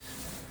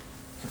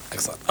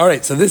Excellent. All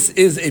right, so this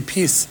is a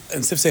piece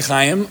in Sifsai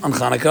Chaim on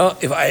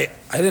Chanukah. If I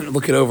didn't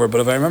look it over, but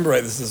if I remember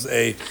right, this is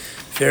a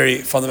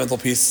very fundamental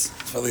piece,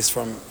 at least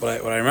from what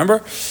I remember.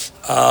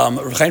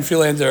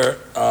 Freelander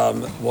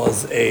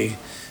was a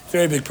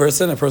very big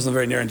person, a person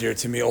very near and dear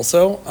to me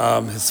also.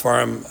 His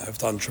Sfarim have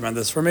done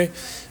tremendous for me.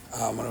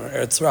 When we were in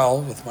Eretz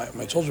Yisrael with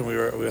my children, we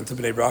went to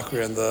Bnei Brak, we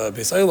were in the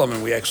Beis Olam,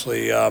 and we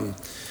actually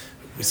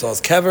we saw his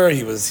kever.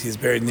 He's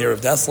buried near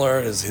Rav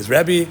Dessler, his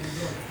Rebbe.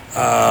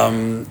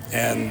 Chaim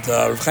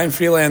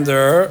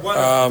Freelander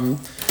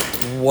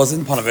was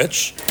in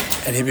Panovich,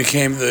 and he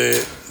became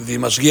the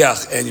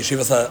Mashgiach in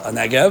Yeshivas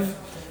HaNegev,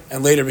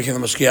 and later became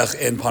the Mashgiach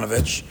in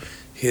Panovich.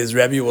 His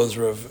Rebbe was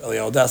Rav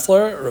Eliyahu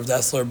Dessler. Rav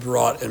Dessler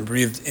brought and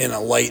breathed in a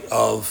light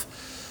of,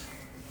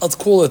 let's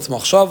call it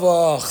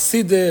Machshava,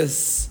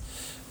 Chassidus,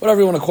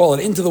 whatever you want to call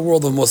it, into the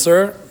world of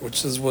Musar,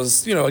 which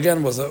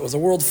was a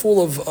world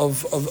full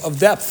of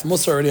depth.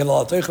 Musar already had a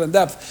lot of teichen and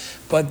depth,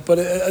 but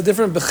a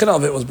different bechina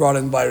of it was brought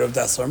in by Rav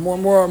Dessler,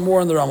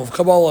 more in the realm of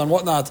Kabbalah and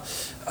whatnot.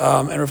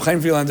 And Rav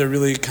Chaim Freelander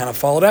really kind of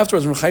followed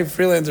afterwards. Rav Chaim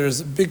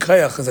Freelander's big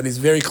kayach is that he's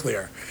very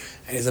clear,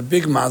 and he's a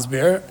big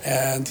masbir,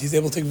 and he's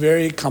able to take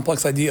very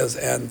complex ideas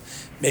and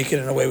make it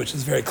in a way which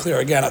is very clear.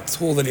 Again, a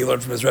tool that he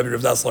learned from his Rebbe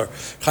Rav Dessler.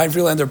 Chaim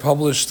Freelander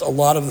published a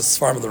lot of the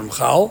Sfarim of the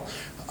Ramchal.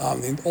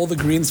 All the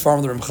Greens farm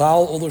of the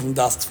Ramchal, all the way from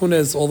Das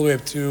Tfunis, all the way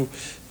up to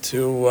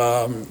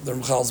the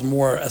Ramchal's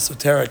more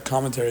esoteric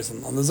commentaries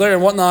on the Zohar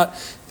and whatnot.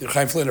 The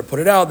Chaim Freelander put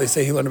it out. They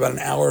say he learned about an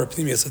hour of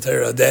Pnimi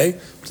Esoteric a day,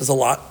 which is a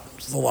lot.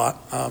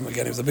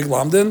 Again, he was a big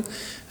lamdin,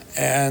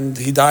 and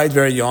he died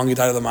very young. He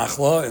died of the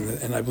machla,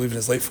 and I believe in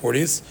his late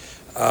 40s.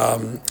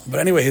 But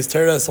anyway, his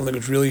Torah is something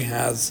which really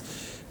has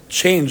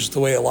changed the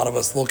way a lot of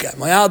us look at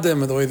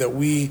Mayadim and the way that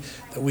we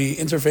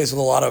interface with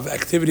a lot of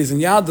activities in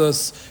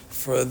Yadus.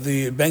 For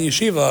the Ben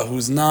Yeshiva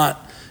who's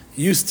not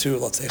used to,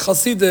 let's say,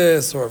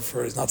 Chassidus, or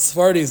he's not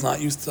Sephardi, he's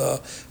not used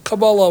to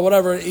Kabbalah,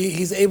 whatever,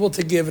 he's able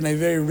to give in a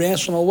very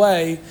rational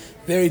way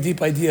very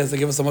deep ideas that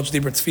give us a much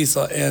deeper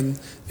tfisa in the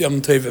Yom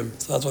Tovim.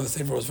 So that's why the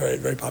Sefer was very,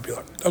 very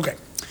popular. Okay.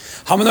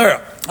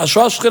 HaMenorah.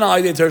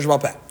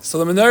 So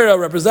the Menorah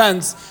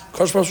represents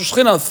Kosh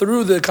Shechina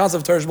through the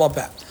concept of Teresh Bal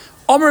Peh.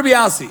 Omer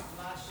Biasi.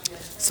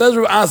 Says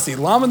Rav Asi,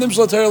 why was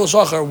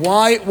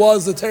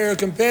the Torah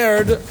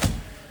compared?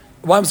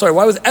 Why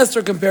was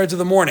Esther compared to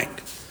the morning?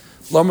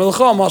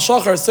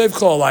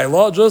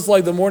 Just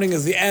like the morning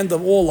is the end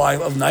of all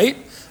of night.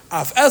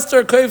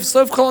 Esther was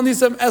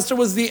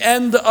the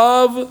end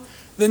of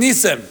the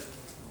Nisim.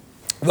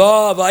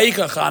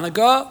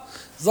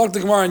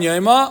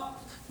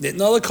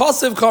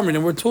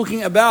 And we're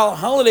talking about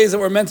holidays that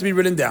were meant to be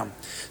written down.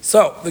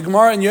 So the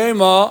Gemara in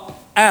Yoma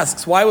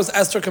asks, why was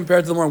Esther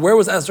compared to the morning? Where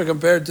was Esther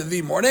compared to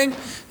the morning?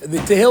 The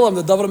Tehillim,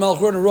 the David HaMelech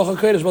wrote in Ruach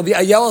HaKodesh, well, the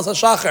Ayelas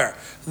HaShachar,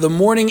 the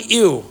morning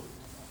ewe.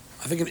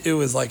 I think an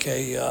ewe is like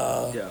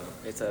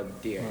it's a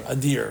deer. A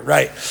deer,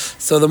 right.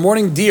 So the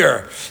morning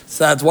deer.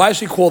 So that's why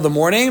she called the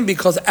morning,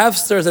 because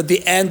Esther is at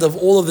the end of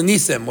all of the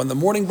Nisim. When the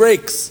morning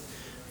breaks,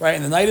 right,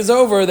 and the night is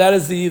over, that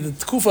is the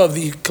tkufa of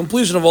the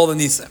completion of all the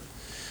Nisim.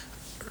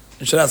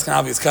 You should ask an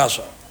obvious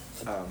kasha.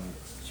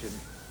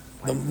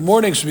 The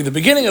morning should be the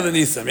beginning of the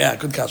Nisim. Yeah,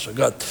 good kasha,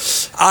 good.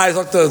 I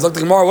talked to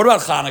Gemara. What about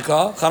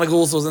Chanukah? Chanukah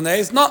also was a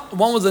nace. Not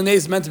one was a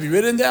nace meant to be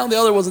written down. The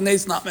other was a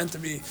nace not meant to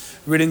be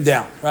written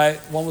down. Right?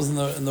 One was in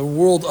the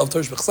world of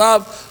Torah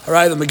B'chsav. All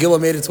right, the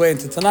Megillah made its way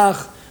into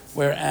Tanakh,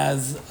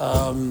 whereas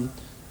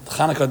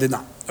Chanukah did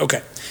not.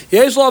 Okay.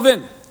 Yesh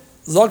Lavin,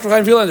 Zok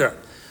Chaim Freelander.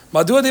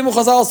 Why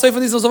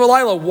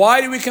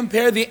do we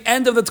compare the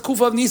end of the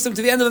Tkufa of Nisim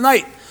to the end of the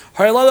night?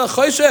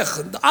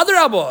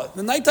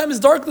 The nighttime is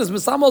darkness.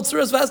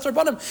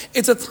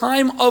 It's a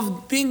time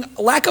of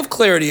lack of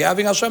clarity,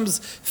 having Hashem's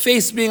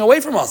face being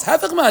away from us.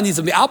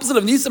 The opposite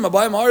of Nisim,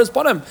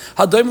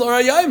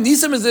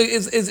 Nisim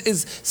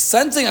is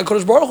sensing a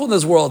Kodesh Baruch Hu in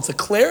this world. It's a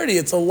clarity,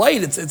 it's a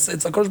light, it's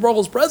a Kodesh Baruch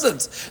Hu's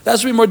presence. That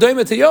should be more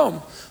doimet to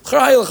Yom. They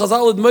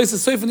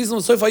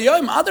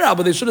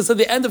should have said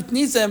the end of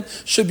Nisim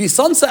should be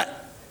sunset,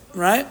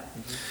 right?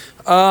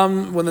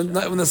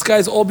 When the sky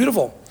is all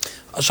beautiful.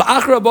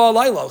 Sha'achra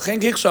ba'alayla. Chen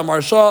kiksha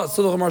marsha.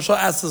 Tzedach marsha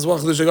asks as well.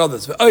 Chiddush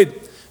Haggadah. Ve'oid.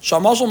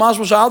 Sha'mashal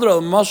mashma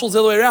sha'adra. The mashal's the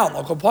other way around.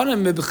 Al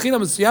kapanim mebechina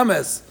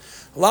mesyames.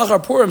 Lachar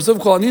purim.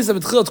 Siv kol anisa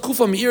betchilat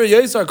kufa me'ira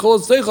yisar kol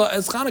tzeicha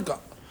es Chanukah.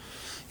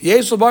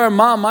 Yesh l'bar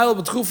ma ma'il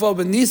betkufa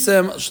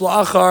b'nisem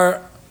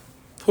shla'achar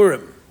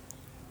purim.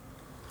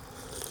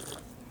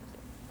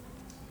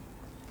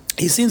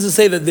 He seems to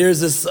say that there's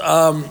this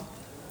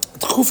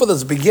tkufa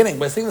that's beginning.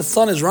 By saying the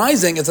sun is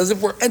rising, it's as if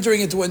we're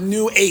entering into a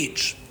new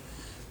age.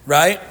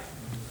 Right?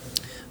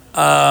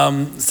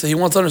 So he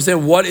wants to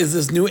understand what is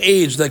this new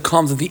age that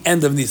comes at the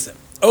end of Nisim.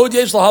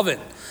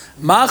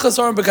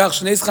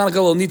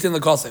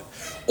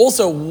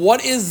 Also,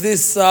 what is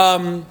this?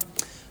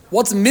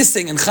 What's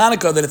missing in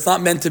Chanukah that it's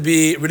not meant to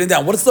be written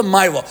down? What is the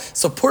Maila?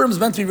 So Purim is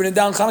meant to be written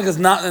down. Chanukah is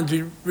not meant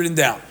to be written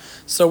down.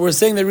 So we're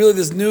saying that really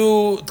this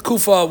new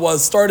tkufa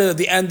was started at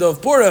the end of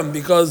Purim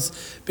because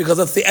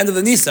that's the end of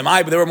the Nisim.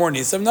 But there were more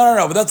Nisim.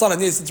 No, but that's not a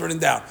Nisim, it's written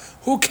down.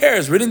 Who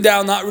cares? Written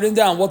down, not written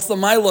down. What's the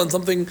mila on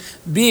something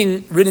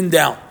being written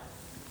down?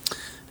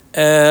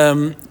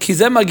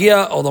 Kizem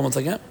magia, hold on one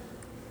second.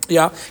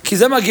 Yeah,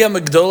 kizem magia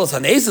megdolas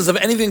hanes. Does it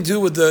have anything to do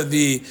with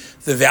the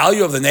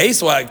value of the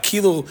nace? Why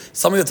kilo,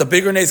 something that's a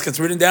bigger nace gets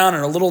written down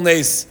and a little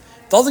nace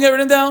doesn't get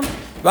written down?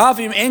 So if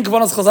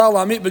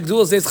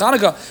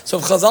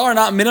Chazal are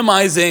not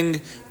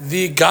minimizing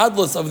the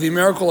godless of the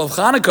miracle of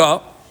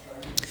Chanukah,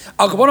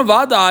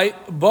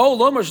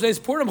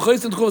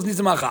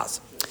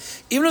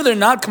 even if they're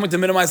not coming to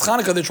minimize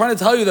Chanukah, they're trying to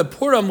tell you that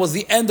Purim was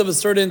the end of a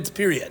certain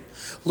period.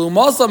 That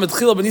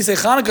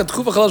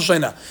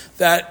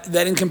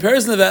in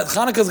comparison to that,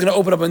 Chanukah is going to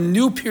open up a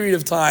new period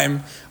of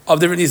time of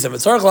different nisim.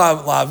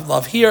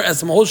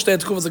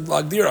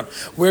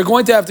 We're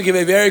going to have to give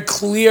a very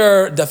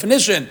clear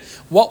definition.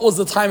 What was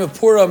the time of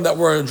Purim that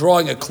we're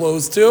drawing a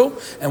close to,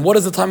 and what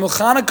is the time of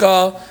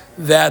Chanukah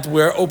that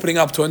we're opening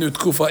up to a new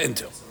tkufa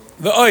into?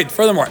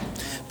 Furthermore,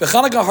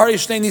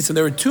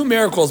 there were two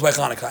miracles by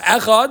Chanukah.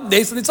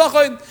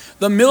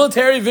 The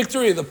military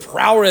victory, the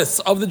prowess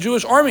of the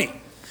Jewish army.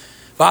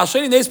 And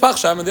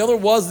the other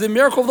was the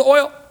miracle of the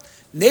oil.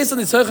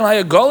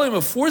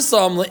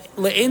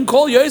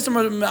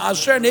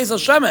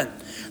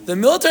 The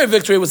military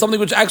victory was something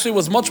which actually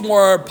was much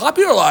more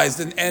popularized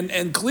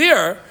and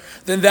clear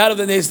than that of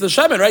the Nes of the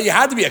Shemen, right? You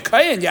had to be a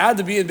Kayin, you had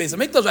to be in Beis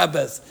HaMikdash at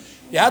best.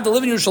 You had to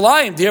live in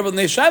Yerushalayim to hear about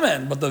the Nes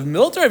Shemen. But the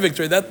military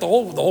victory, that the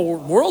whole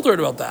world heard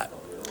about that.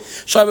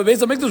 It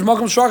was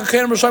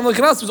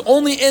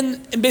only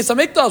in Beis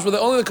HaMikdash where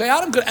only the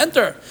Kayanim could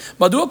enter.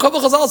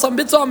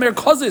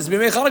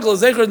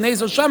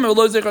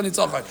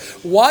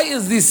 Why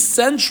is the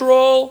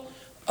central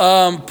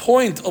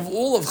point of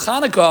all of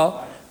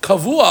Chanukah,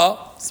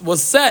 Kavua,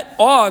 was set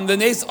on the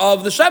Nes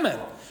of the Shemen?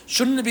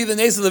 Shouldn't it be the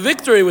Nes of the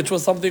victory, which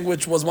was something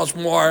which was much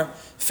more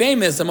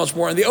famous and much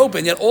more in the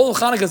open? Yet all of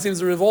Chanukah seems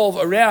to revolve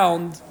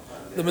around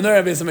the Menorah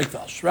of Beis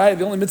HaMikdash, right?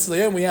 The only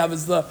mitzvah we have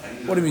is the...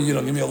 What do you mean you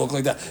don't give me a look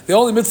like that? The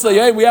only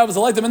mitzvah we have is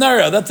the light the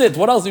Menorah. That's it.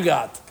 What else you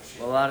got?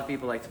 Well, a lot of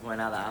people like to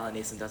point out that Alan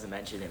Nason doesn't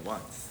mention it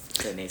once.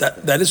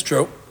 That is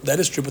true.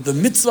 That is true. But the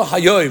mitzvah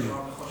hayoim,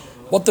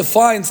 what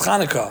defines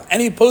Chanukah?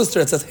 Any poster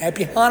that says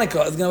Happy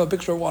Hanukkah is going to have a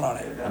picture of one on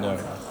it. No.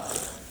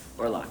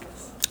 Or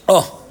latkes.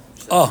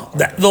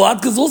 The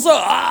latkes also?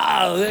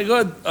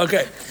 Good.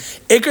 Okay.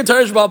 Iker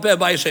Teresh Baal Peh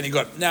by Sheni.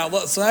 Good. Now,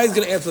 so now he's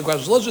going to answer the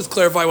question. So let's just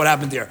clarify what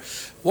happened here.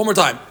 One more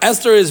time.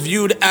 Esther is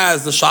viewed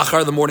as the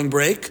Shachar, the morning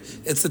break.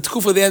 It's the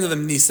Tkufa at the end of the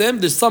Nisim.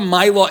 There's some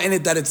Mila in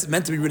it that it's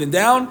meant to be written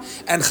down,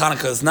 and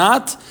Chanukah is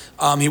not.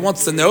 He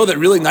wants to know that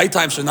really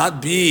nighttime should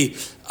not be,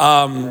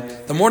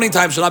 the morning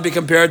time should not be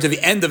compared to the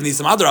end of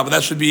Nisim Adar, but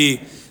that should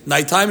be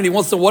nighttime. And he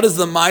wants to know what is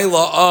the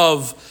Mila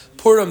of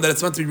Purim that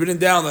it's meant to be written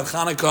down, that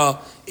Chanukah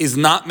is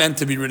not meant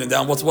to be written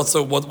down.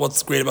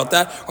 What's great about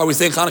that? Are we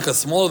saying Chanukah is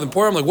smaller than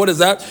Purim? Like, what is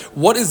that?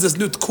 What is this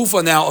new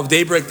Tkufa now of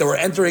daybreak that we're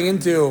entering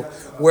into,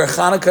 where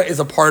Chanukah is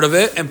a part of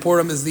it, and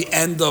Purim is the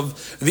end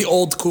of the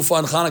old Tkufa,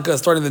 and Chanukah is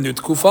starting the new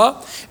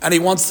Tkufa? And he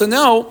wants to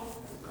know,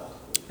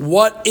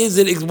 what is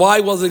it?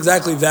 Why was it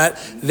exactly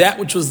that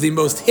which was the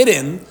most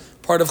hidden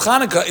part of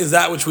Chanukah is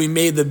that which we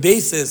made the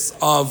basis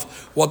of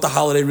what the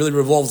holiday really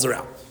revolves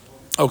around?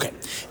 Okay.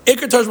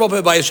 Iker Teresh Baal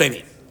Peh by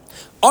Sheni.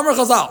 Amar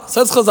Chazal,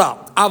 says Chazal,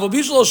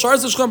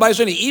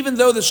 even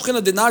though the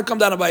Shechina did not come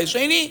down to Bayis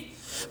Sheni,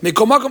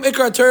 Mikomakom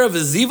Ikar Torah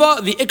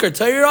v'ziva, the Ikar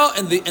Torah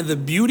and the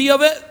beauty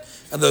of it,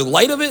 and the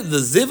light of it, the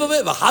ziv of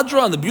it, the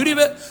hadra and the beauty of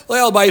it,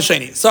 Le'al Bayis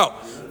Sheni. So,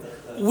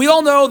 we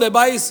all know that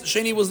Bayis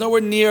Sheni was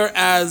nowhere near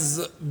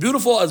as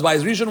beautiful as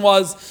Bayis Rishon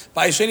was.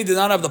 Bayis Sheni did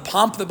not have the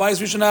pomp that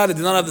Bayis Rishon had. It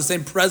did not have the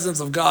same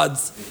presence of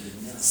God's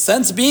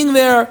sense being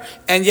there,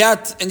 and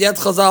yet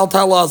Chazal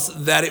tell us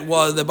that it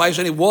was that Bayis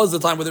Sheni was the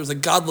time where there was a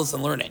godless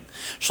and learning.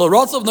 So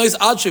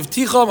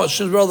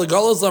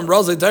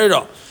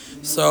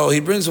he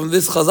brings from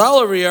this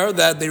Chazal over here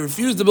that they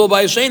refused to build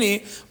Bayis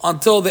Sheni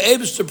until the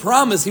Eibishter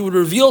promised he would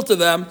reveal to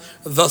them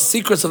the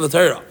secrets of the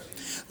Torah.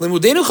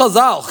 Limudenu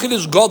Chazal,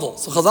 Chiddush Gadol.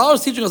 So Chazal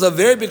is teaching us a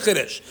very big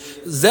Chiddush.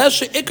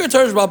 Zeh Ikar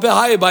Teresh Baal Peh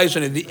Hayeh Bayis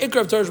Sheni. The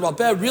Ikar of Teresh Baal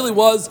Peh really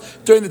was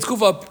during the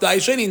Tkufa of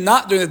Bayis Sheni,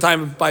 not during the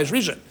time of Bayis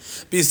Rishon.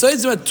 This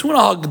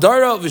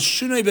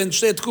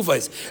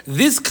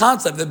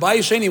concept that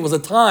Bayis Sheni was a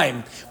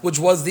time which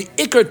was the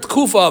Ikar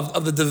Tkufa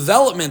of the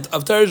development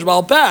of Teresh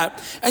Baal Peh,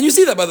 and you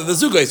see that by the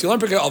Zugais. You learn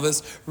Pirkei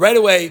Avos, right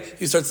away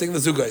you start seeing the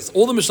Zugais.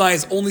 All the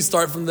Mishnayos only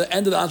start from the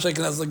end of the Anshe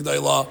Knesset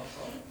G'dayla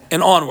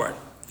and onward,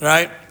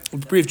 right?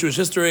 Brief Jewish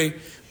history.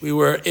 We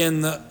were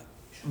in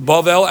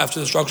Bavel after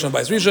the destruction of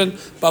Bayis Rishon.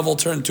 Bavel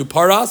turned to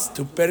Paras,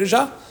 to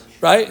Persia,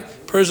 right?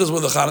 Persia is where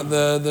the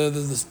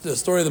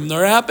story of the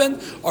Menorah happened.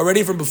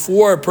 Already from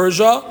before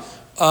Persia,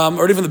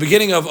 already from the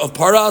beginning of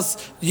Paras,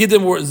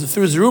 Yidden were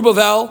through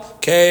Zerubbabel,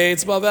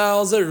 Kates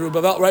Bavel,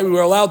 Zerubbabel, right? We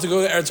were allowed to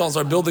go to Eretz and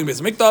start building Beis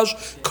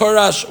HaMikdash.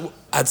 Koresh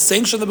had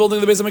sanctioned the building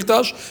of the Beis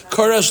HaMikdash.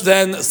 Koresh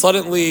then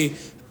suddenly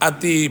at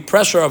the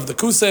pressure of the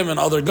Kusim and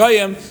other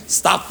Goyim,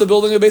 stopped the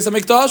building of the Beis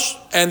HaMikdash,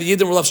 and the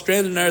Yidden were left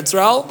stranded in Eretz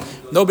Yisrael.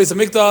 No Beis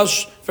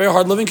HaMikdash, very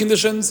hard living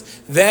conditions.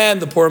 Then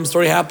the Purim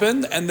story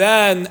happened, and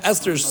then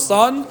Esther's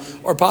son,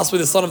 or possibly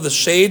the son of the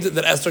shade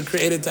that Esther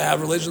created to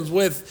have relations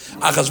with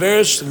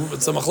Achashverosh,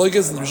 it's a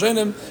machlokes in the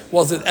Rishonim.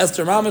 Was it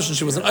Esther Mamish, and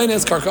she was an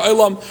Einis, Karka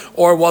Olam,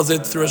 or was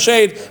it through a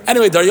shade?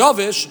 Anyway,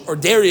 Daryavish, or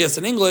Darius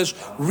in English,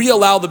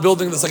 re-allowed the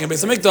building of the second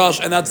Beis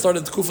HaMikdash, and that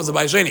started the Kufas of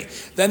Bayis Sheni.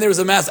 Then there was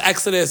a mass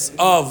exodus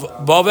of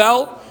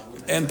Bavel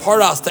and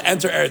Pardas to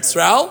enter Eretz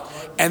Yisrael,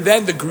 and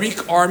then the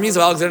Greek armies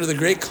of Alexander the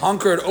Great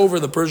conquered over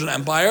the Persian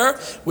Empire.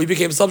 We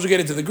became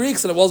subjugated to the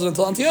Greeks, and it wasn't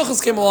until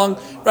Antiochus came along,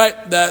 right?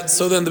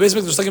 So then the Beis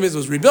HaMikdash, the second base,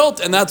 was rebuilt,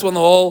 and that's when the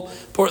whole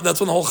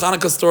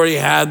Chanukah story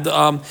had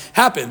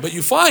happened. But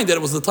you find that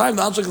it was the time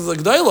the Anshe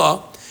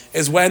G'dayla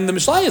is when the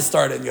Mishnayos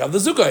started. You have the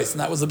Zukos, and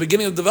that was the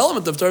beginning of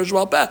development of Torah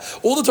Sheba'al Peh.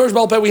 All the Torah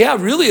Sheba'al Peh we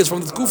have really is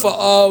from the Kufa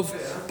of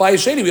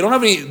Bayis Sheni. We don't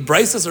have any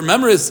brises or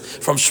memories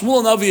from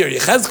Shmuel Navi or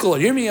Yechezkel or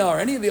Yirmiyah or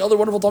any of the other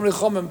wonderful Talmidei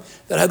Chachamim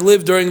that had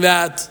lived during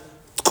that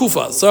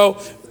Kufa. So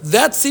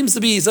that seems to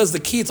be, he says, the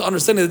key to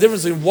understanding the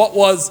difference between what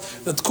was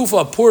the Kufa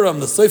of Purim,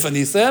 the Soif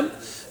Nisim,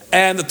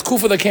 and the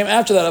Tkufa that came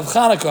after that of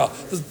Chanukah,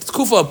 the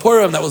Tkufa of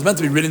Purim that was meant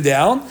to be written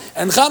down,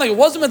 and Chanukah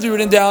wasn't meant to be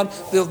written down.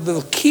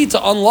 The key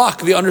to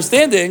unlock the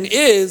understanding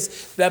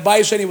is that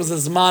Bayis Sheni was the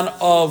Zman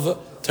of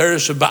Torah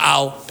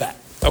Sheba'al Peh.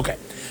 Okay.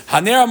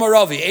 Haner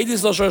Maravi,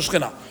 Eidis Lo Shar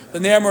Shechina, the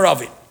Ner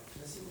Maravi.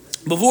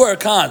 Bavur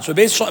Khan,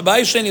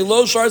 Bayis Sheni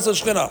Lo Shar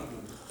Shechina.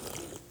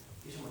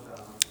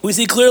 We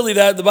see clearly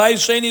that the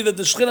Bayis Sheni, that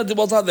the Shechina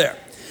was not there.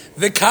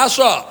 The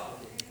Kasha,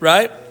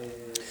 right?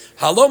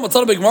 Hello,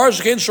 Matzah B'Gemara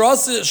Shekein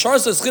Sharsa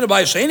Shechina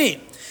Bayis Sheni.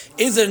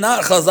 Is it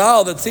not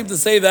Chazal that seem to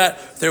say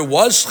that there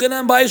was Shechina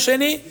in Bayis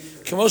Sheni?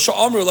 K'moshe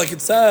Amru, like it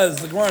says,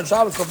 the Gemara in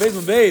Shabbos, Chavez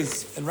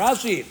Beis, and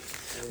Rashi.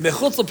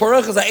 Mechutz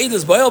l'Parechas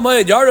ha'edis b'ayel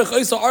mayed yarech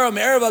oisa aram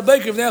erev ad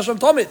b'eker v'nei Hashem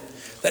tamid.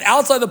 That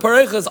outside the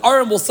Parechas,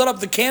 Aram will set up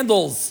the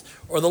candles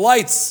or the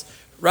lights,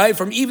 right,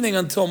 from evening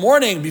until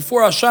morning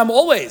before Hashem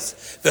always.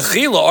 The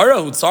Chila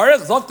Ara who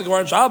tzarech zok the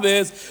Gemara in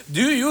Shabbos.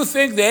 Do you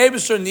think the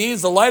Eibusher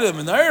needs the light of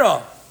the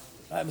Menorah?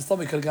 Right, Mr.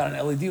 Tommy could have got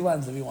an LED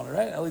lens if you wanted,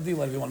 right? LED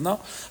light if you want to know.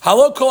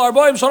 Hello, Kol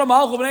Arbaim Shalom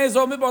Malchu B'nei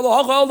Yisrael Midbar Lo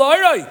Hacha El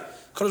Da'arai.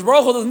 Kadosh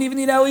Baruch Hu doesn't even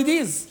need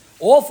LEDs.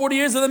 All 40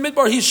 years of the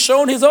Midbar, he's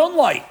shown his own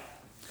light.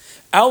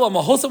 Allah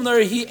Mahosam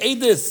Menorah He ate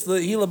this.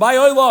 He Labai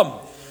Olam.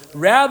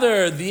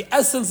 Rather, the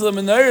essence of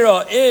the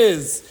Menorah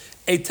is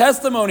a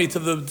testimony to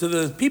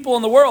the people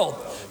in the world.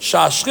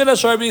 Shashchina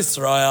Shar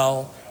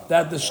B'Yisrael.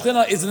 That the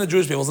Shechina is in the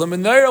Jewish people. So the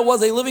Menorah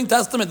was a living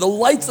testament. The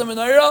lights of the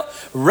Menorah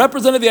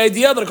represented the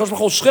idea that the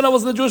Shechina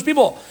was in the Jewish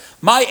people.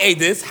 My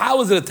Eidis, how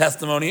is it a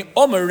testimony?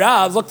 Omer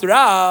Rav, Zok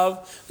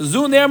Rav,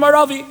 Zu Ner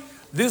Maravi.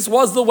 This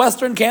was the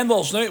western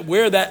candle.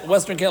 Where that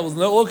western candle was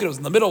located, it was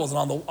in the middle, it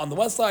wasn't on the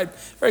west side.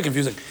 Very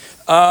confusing.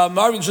 A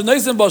lot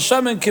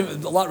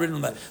written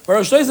on that.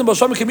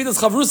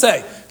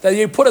 That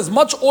you put as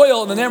much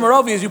oil in the Ner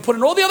Maravi as you put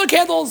in all the other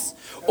candles.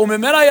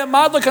 And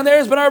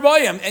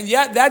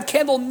yet that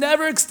candle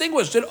never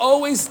extinguished. It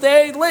always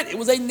stayed lit. It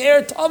was a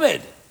Ner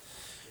Tamid.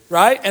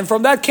 Right? And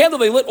from that candle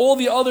they lit all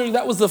the other,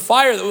 that was the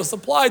fire that was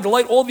supplied to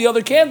light all the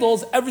other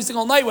candles every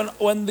single night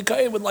when the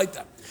Kohen would light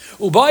them.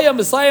 Ubaya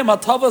Messiah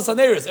Hatavas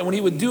Haneris, and when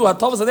he would do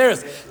Hatavas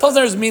Haneris, Hatavas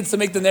Haneris means to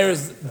make the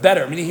Neris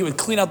better, meaning he would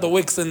clean out the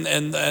wicks and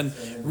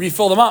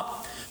refill them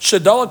up.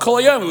 Shadala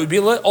Kolayam, it would be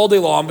lit all day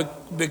long.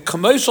 The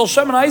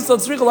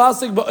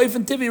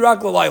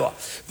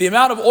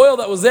amount of oil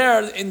that was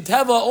there in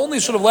Teva only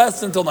should have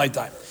lasted until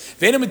nighttime.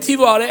 He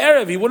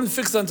wouldn't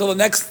fix it until the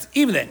next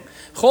evening.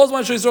 And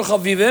when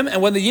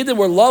the Yidden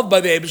were loved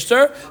by the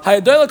Eibishter,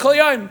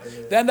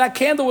 then that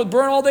candle would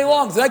burn all day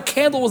long. So that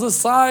candle was a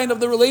sign of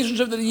the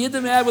relationship that the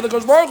Yidden had with the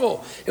Kosh Baruch Hu.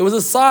 It was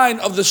a sign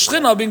of the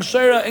Shechina being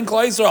Shera in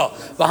Klal Yisrael.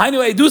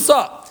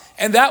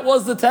 And that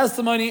was the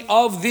testimony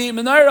of the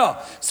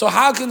Menorah. So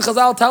how can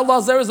Chazal tell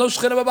us there is no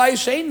Shechina Bayis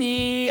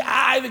Sheni?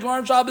 The Gemara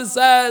in Shabbos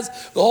says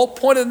the whole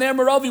point of the Ner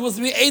Maravi was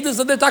to be Eidus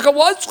that the Taka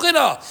was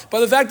Shechina, by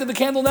the fact that the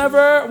candle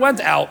never went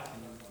out.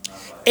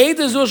 It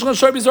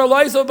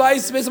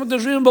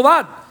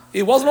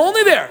wasn't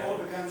only there.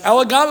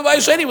 Elagam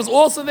Bayis Sheni was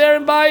also there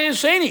in Bayis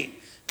Sheni.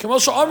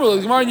 K'moshe Amru,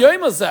 the Gemara in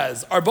Yoima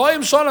says,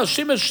 Arba'im Shana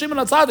Shimon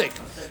HaTzadik.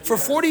 For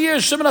 40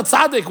 years, Shimon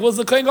HaTzadik was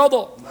the Kohen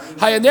Gadol.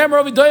 Hayaner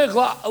Maravi Doilek,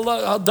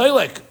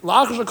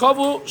 La'achar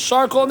Shakavu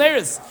Shar Kol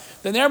Neris.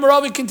 The Ner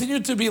Maravi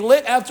continued to be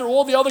lit after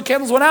all the other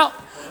candles went out.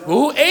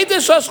 And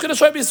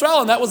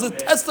that was a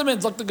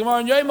testament, like the Gemara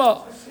in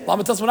Yoima,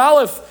 Lama Testament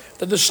Aleph,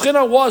 that the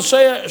Shechina was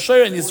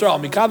Sheir in Yisrael.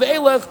 Mikav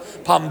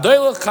Eilech, Pam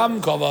Doilech,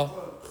 Kam Kova.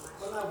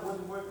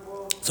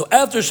 So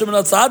after Shimon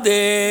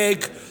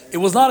HaTzadik, it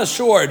was not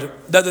assured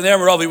that the Ner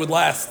Maravi would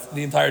last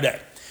the entire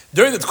day.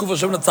 During the Tkuf of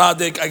Shimon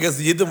HaTzadik, I guess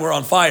the Yidden were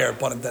on fire,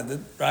 pun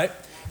intended, right?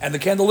 And the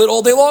candle lit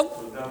all day long.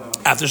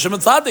 After Shimon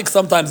HaTzadik,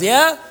 sometimes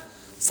yeah,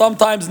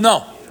 sometimes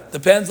no.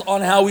 Depends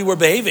on how we were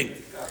behaving.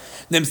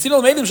 You see,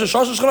 Taka,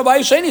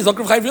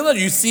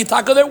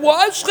 there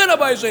was Shechina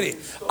Bayis Sheni.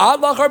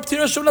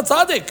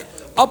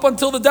 up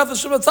until the death of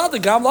Shimon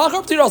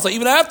Tzaddik, also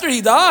even after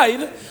he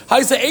died,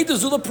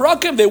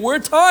 there were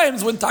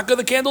times when Taka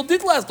the candle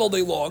did last all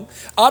day long.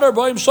 Up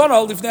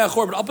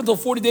until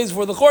 40 days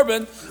before the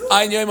Korban,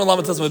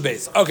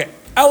 okay.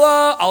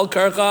 Ella al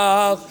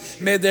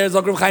Karchach. There's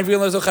a Chaim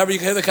Freelander, so you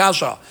can hear the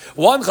Kasha.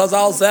 One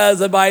Chazal says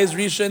that Bayis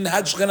Rishon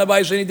had Shechina,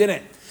 Bayis Sheni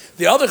didn't.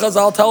 The other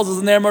Chazal tells us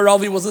in there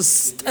Menorah was a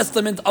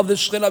testament of the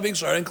Shechina being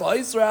sure in Klal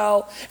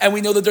Yisrael, and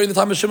we know that during the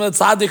time of Shimon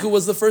Tzaddik, who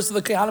was the first of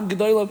the Kehanim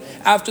Gedolim,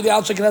 after the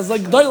Al Shechina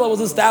Gedolah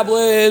was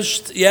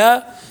established,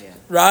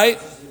 right?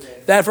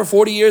 That for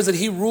 40 years that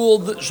he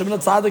ruled Shimon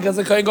Tzaddik as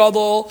a Kohen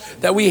Gadol,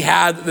 that we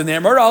had the Ner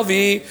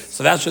Meravi.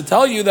 So that should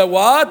tell you that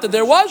what? That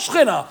there was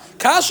Shechina.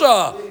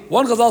 Kasha.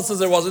 One Chazal says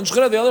there wasn't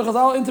Shechina, the other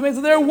Chazal intimates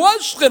that there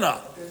was Shechina.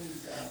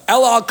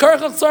 Ela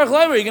Karchach Tzarech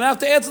Lever. You're going to have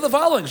to answer the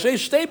following.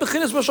 Shtei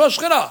Bechinas Rosh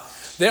Shechina.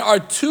 There are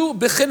two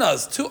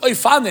bechinas, two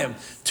oifanim,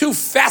 two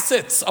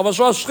facets of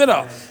Rosh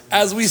Shechina.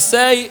 As we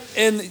say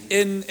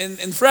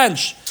in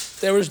French,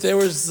 there was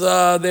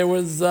Svei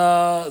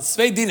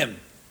Dinim.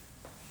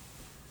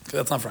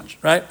 That's not French,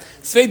 right?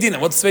 Svei Dinim.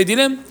 What's Svei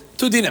Dinim?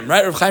 Two Dinim,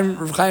 right? Rav Chaim,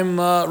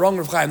 wrong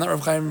Rav Chaim, not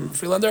Rav Chaim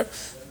Freelander,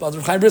 but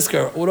Rav Chaim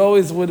Brisker would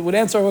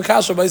answer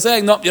Vakasha by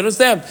saying, no, you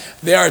understand?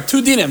 There are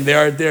two Dinim.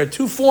 There are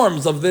two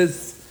forms of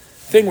this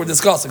thing we're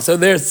discussing. So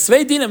there's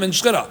Svei Dinim and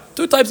Shechina,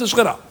 two types of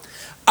Shechina.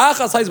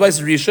 Achas Hayis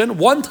Bayis Rishon.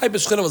 One type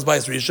of Shechina was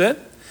Bayis Rishon.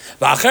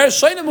 V'acher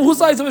Sheni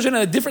Mehusa Hayis Rishon. And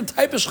a different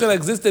type of Shechina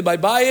existed by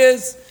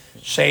Bayis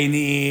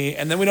Sheni.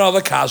 And then we don't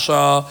have a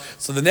Kasha.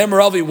 So the Ner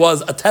Meravi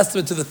was a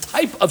testament to the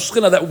type of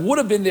Shechina that would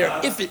have been there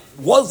if it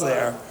was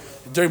there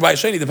during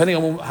Bayis Sheni, depending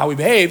on how we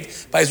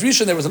behaved. Bayis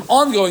Rishon, there was an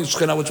ongoing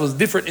Shechina which was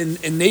different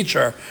in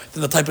nature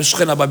than the type of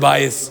Shechina by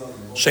Bayis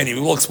Sheni.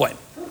 We will explain.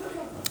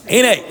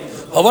 Hine,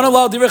 Havan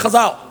Allah Divrei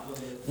Chazal.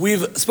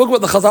 We've spoken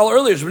about the Chazal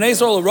earlier. Bnei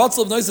Yisrael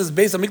Ratzal of Noises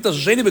based on Mikdash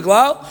Sheni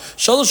Beglal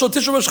Shalosh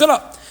Tisha Shechina.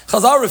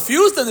 Chazal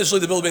refused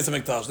initially to build a base of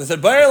Mikdash. They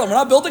said, we're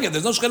not building it.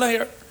 There's no Shechina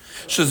here.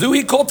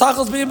 Shazuhi called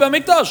Tachas being by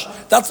Mikdash.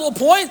 That's the whole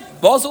point.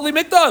 Basically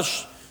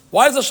Mikdash.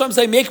 Why does Hashem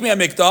say, make me a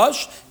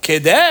Mikdash?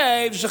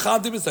 Kedei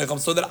v'shechanti b'seicham,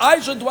 so that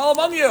I should dwell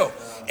among you.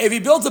 If he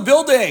builds a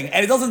building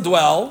and he doesn't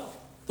dwell,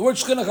 the word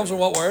Shechina comes from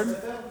what word?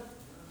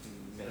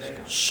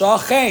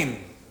 Shachain.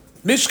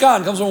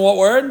 Mishkan comes from what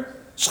word?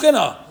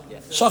 Shechina.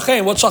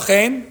 Shachain. What's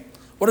Shachain?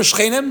 What are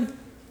Shechinim?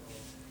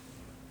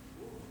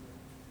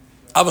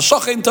 Ava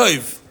Shachain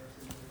Toiv.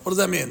 What does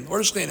that mean? What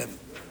are Shechinim?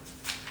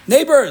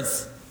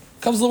 Neighbors.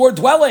 Comes the word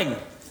dwelling.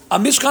 A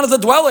Mishkan is a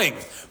dwelling.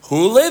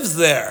 Who lives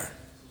there?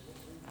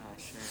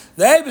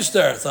 The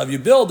Eibishter. So if you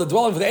build a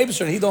dwelling for the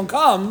Eibishter and he don't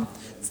come,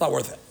 it's not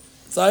worth it.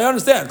 So I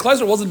understand. Klal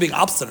Yisrael wasn't being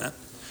obstinate.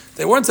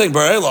 They weren't saying,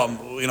 we're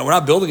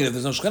not building it if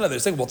there's no Shechina. They're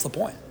saying, what's the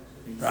point?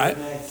 Right?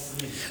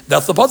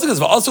 That's the pasuk is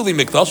va'asuli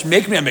mikdash,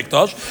 make me a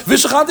mikdash,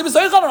 v'shechanti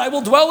b'seicham, and I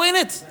will dwell in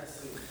it.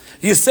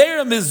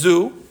 Yisera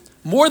mizu,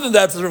 more than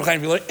that, says Rav Chaim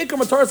Freelander, ikar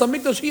mataras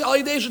ha-mikdash hi al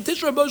yidei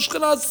shetishra bo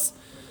shchinas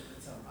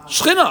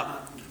shchina.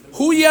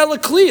 Hu yeh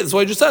l'kli, that's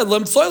what I just said,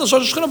 l'mtsoy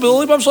l'shosh shchina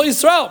b'li b'am shal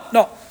Yisrael.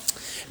 No.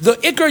 The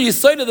ikar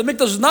yisoid of the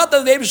mikdash is not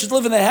that the Rebbe should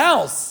live in the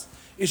house,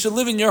 it should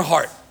live in your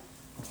heart.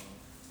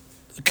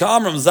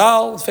 Ka'amram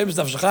Zal, famous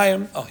Sifsai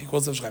Chaim, he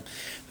quotes Sifsai Chaim,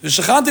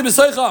 v'shechanti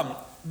b'seicham.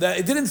 That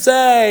it didn't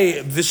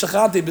say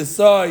V'shachanti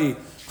b'soi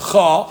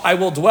cha, I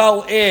will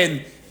dwell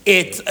in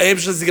it. Abraham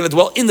is going to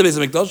dwell in the Beis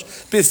Hamikdash.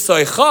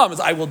 B'soi cha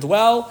is I will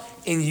dwell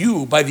in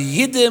you. By the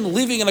Yiddim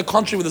living in a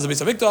country where there's a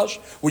Beis Hamikdash,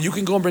 where you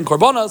can go and bring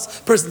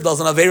korbanos. Person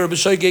does an avera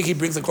b'shoigeg, he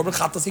brings a korban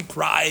chatas, he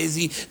cries,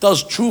 he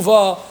does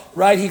tshuva,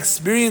 right? He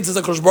experiences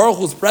a Kosh Baruch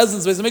Hu's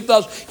presence in Beis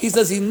Hamikdash. He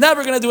says he's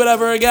never going to do it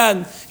ever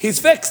again. He's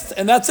fixed,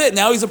 and that's it.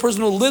 Now he's a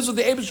person who lives with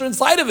the Eibusher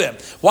inside of him.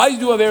 Why do you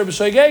do avera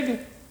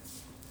b'shoigeg?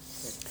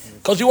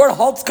 Because you weren't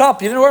holtzkop,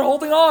 you weren't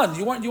holding on.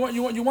 You weren't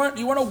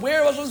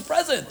aware of Hashem's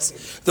presence.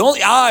 The only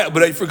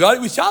but I forgot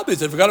it was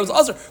Shabbos. I forgot it was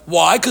Azar.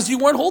 Why? Because you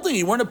weren't holding.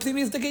 You weren't a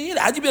pnimis yid.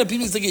 Had you been a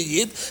pnimis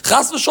yid,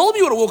 Chas v'sholom,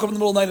 you would have woke up in the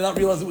middle of the night and not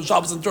realized it was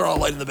Shabbos and turned on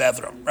a light in the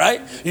bathroom, right?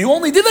 You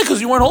only did that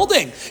because you weren't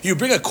holding. You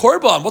bring a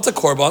korban. What's a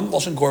korban?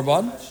 Lashon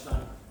korban.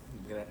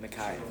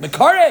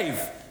 Mekarev.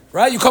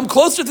 Right? You come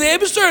closer to the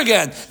Eibishter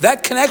again.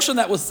 That connection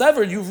that was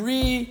severed, you've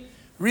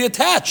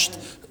reattached.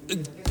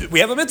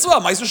 We have a mitzvah,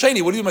 Ma'aser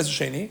Sheni. What do you do, Ma'aser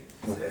Sheni?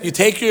 You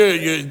take your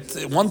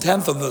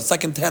 1/10 of the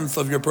 2/10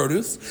 of your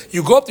produce.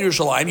 You go up to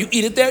Yerushalayim. You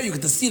eat it there. You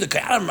get to see the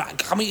Kayanim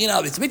coming in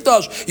out of the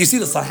Mikdash. You see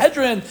the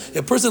Sanhedrin.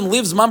 A person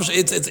lives.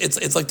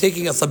 It's like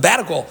taking a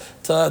sabbatical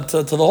to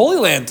the Holy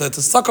Land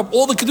to suck up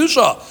all the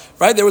kedusha.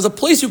 Right? There was a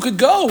place you could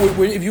go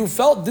where if you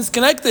felt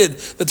disconnected,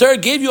 the Torah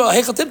gave you a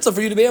hechatimtza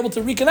for you to be able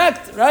to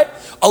reconnect. Right?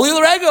 Ali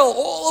L'Regel,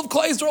 all of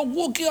Klal Yisrael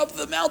walking up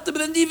the mountain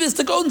of the Nevis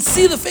to go and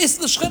see the face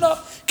of the Shechina.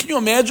 Can you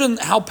imagine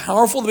how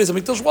powerful the Beis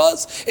Hamikdash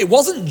was? It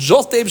wasn't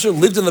just the Eibusher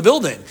lived in the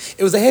building.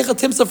 It was a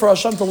hechatimsa for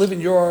Hashem to live in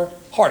your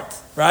heart,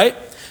 right?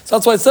 So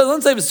that's why it says,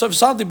 let's say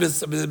v'shanti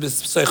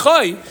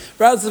b'seichai,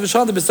 rather than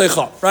v'shanti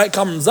b'seicham, right?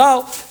 Kam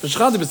zal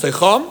v'shanti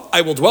b'seicham.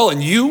 I will dwell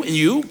in you,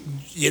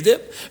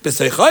 Yidip,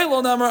 B'seichai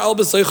lo namar al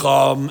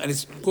b'seicham, and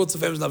he quotes the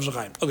famous Sifsai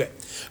Chaim. Okay.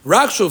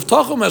 Rakshuv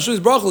tachum Hashem's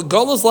brachel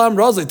golos lam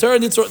razli Torah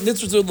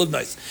nitzur live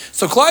nice.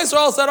 So Klal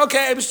Yisrael said,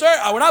 okay,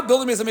 we're not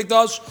building Beis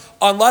Hamikdash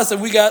unless if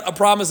we get a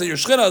promise that your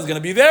Shechina is going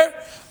to be there.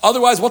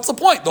 Otherwise, what's the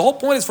point? The whole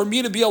point is for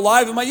me to be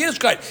alive in my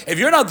Yiddishkeit. If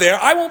you're not there,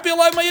 I won't be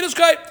alive in my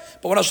Yiddishkeit.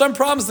 But when Hashem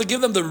promised to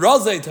give them the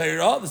razei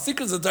Torah, the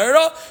secrets of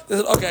Torah, they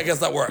said, okay, I guess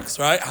that works,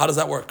 right? How does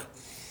that work?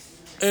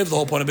 If the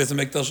whole point of Beis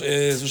Hamikdash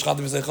is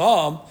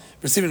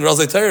receiving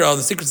razei Torah,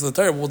 the secrets of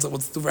the Torah, what's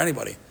it do for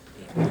anybody?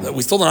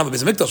 We still don't have a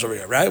Beis Hamikdash over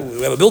here, right?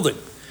 We have a building.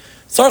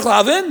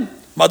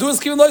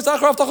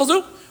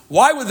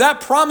 Why would that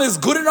promise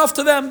good enough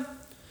to them?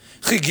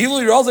 Are you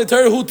going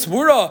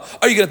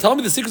to tell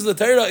me the secrets of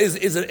the Torah is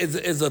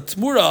a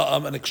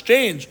tmura, an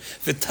exchange,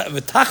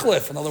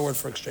 v'tachlef, another word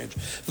for exchange?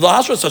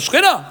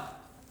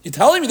 You're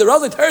telling me the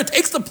razei Torah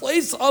takes the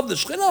place of the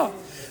Shechina?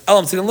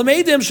 What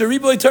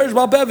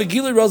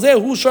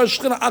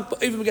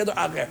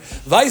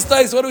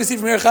do we see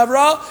from here,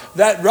 Chavra?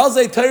 That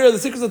razei Torah, the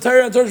secrets of the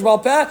Torah and Torah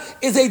Sheba'al Peh,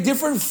 is a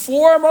different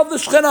form of the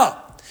Shechina.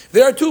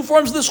 There are two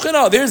forms of the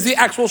Shechina. There's the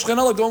actual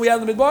Shechina, like the one we had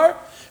in the Midbar,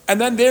 and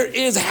then there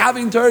is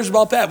having Torah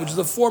Sheba'al Peh, which is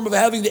a form of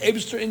having the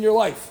Eibishter in your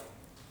life.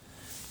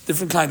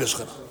 Different kind of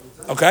Shechina.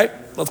 Okay,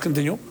 let's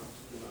continue.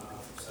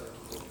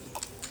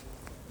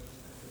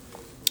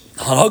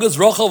 You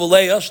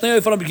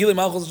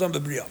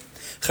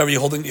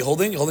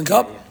holding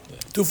cup? Yeah.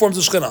 Two forms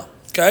of Shechina.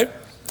 Okay,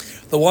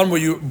 the one where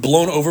you're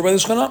blown over by the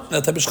Shechina, and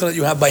that type of Shechina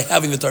you have by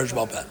having the Torah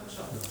Sheba'al Peh.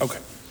 Okay.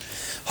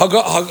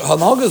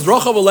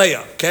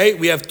 Okay,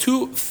 we have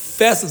two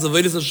facets of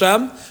Avodas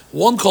Hashem,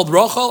 one called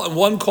Rachel and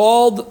one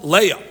called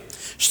Leah.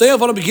 Two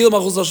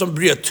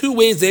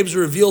ways the Eibishter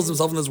reveals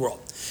himself in this world.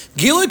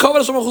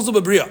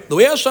 The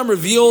way Hashem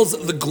reveals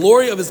the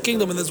glory of his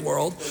kingdom in this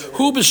world, there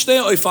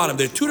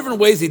are two different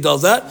ways he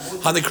does that.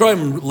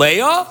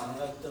 Leah,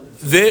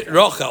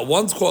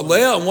 one's called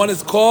Leah and one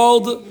is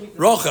called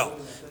Rachel.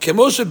 As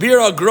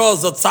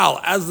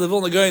the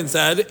Vilna Gaon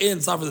said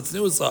in Sefer the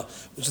Tzniusa,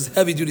 which is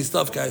heavy duty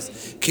stuff, guys.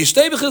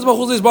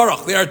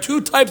 There are two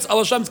types of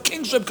Hashem's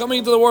kingship coming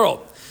into the world.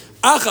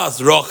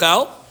 Achas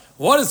Rachel.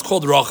 One is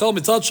called Rachel.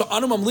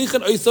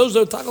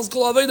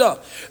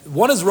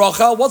 One is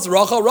Rachel. What's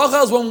Rachel?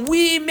 Rachel is when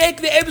we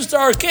make the Eibishter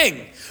our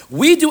king.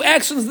 We do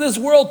actions in this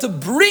world to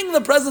bring the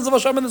presence of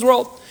Hashem in this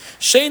world.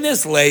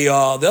 Sheni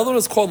Leah. The other one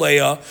is called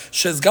Leah.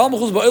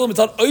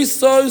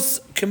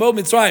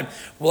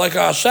 Like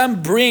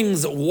Hashem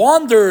brings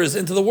wonders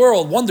into the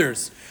world.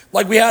 Wonders.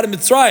 Like we had in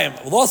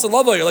Mitzrayim. Loss and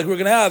love, like we're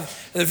going to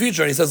have in the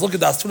future. And he says, look at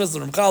that. Tunas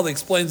and Ramchal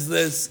explains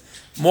this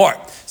more.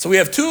 So we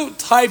have two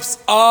types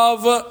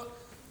of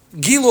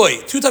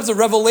Giloi, two types of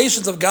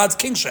revelations of God's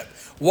kingship.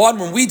 One,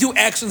 when we do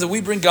actions and we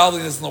bring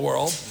godliness in the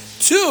world.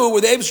 Two, where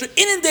the Eibishter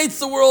inundates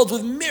the world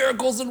with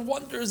miracles and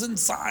wonders and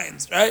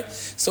signs, right?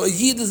 So a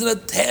Yid is in a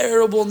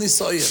terrible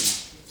nisoyim.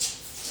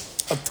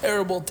 A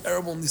terrible,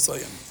 terrible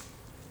nisoyim.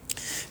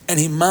 And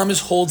he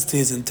mamish holds to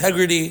his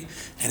integrity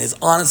and his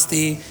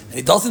honesty, and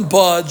he doesn't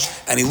budge,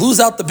 and he loses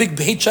out the big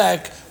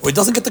paycheck, or he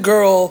doesn't get the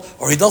girl,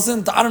 or he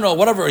doesn't, I don't know,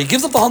 whatever. He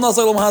gives up the Hanas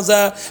Olam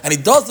Hazeh, and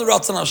he does the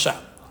Ratzon Hashem.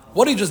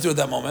 What do you just do at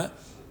that moment?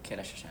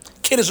 Kiddush Hashem.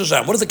 Kiddush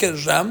Hashem. What is a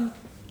Kiddush Hashem?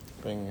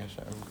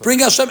 Bring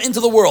Hashem into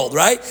the world,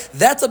 right?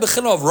 That's a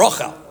bechina of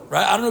Rachel,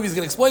 right? I don't know if he's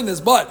going to explain this,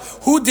 but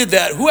who did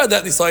that? Who had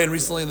that nisayon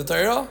recently in the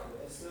Torah?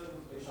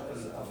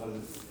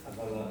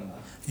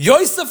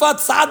 Yosef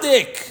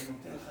HaTzadik.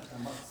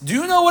 Do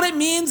you know what it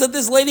means that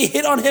this lady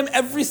hit on him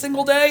every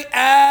single day?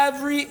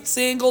 Every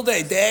single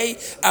day. Day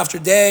after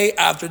day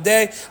after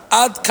day.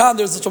 Ad Kan,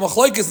 there's such a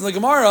machlokes in the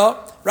Gemara,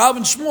 Rav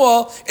and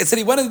Shmuel, it said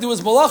he went in to do his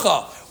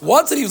malacha.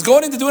 Once said he was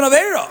going in to do an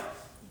Aveira.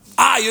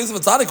 Yosef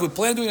HaTzadik would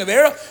plan doing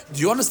Aveira. Do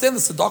you understand the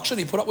seduction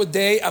he put up with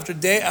day after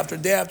day after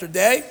day after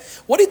day?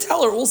 What did he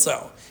tell her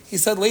also? He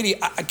said, lady,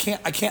 I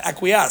can't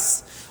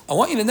acquiesce. I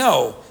want you to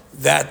know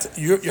that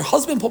your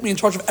husband put me in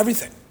charge of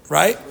everything,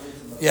 right?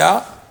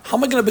 Yeah? How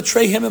am I going to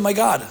betray him and my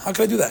God? How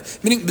can I do that?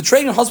 Meaning,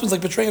 betraying your husband is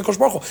like betraying a Kosh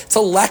Baruch Hu. It's a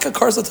lack of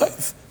Kars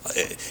HaTayv.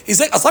 He's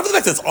saying, aside from the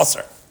fact that it's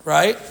usher,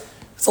 right?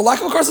 It's a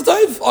lack of a Kars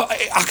HaTayv.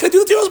 How can I do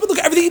that to your husband? Look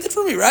at everything he did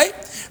for me, right?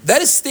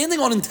 That is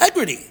standing on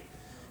integrity.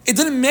 It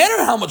didn't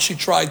matter how much she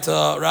tried to,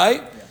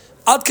 right?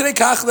 Ad Kedei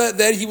Kach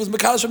that he was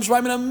Mekadosh Shem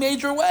Shemaim in a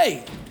major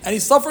way. And he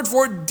suffered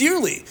for it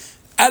dearly.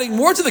 Adding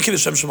more to the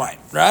Kiddush Shem Shemaim,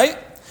 right?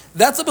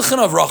 That's a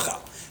bechina of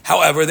Rachel.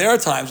 However, there are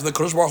times when the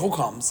Kodesh Baruch Hu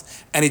comes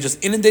and he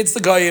just inundates the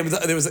guy. You want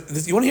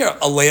to hear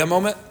a Leah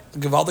moment? A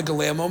Gavaldik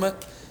Leah moment?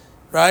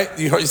 Right?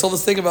 You saw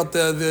this thing about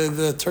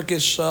the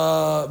Turkish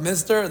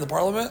minister in the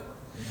parliament?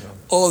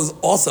 Oh, it was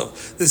awesome.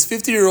 This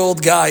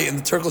 50-year-old guy in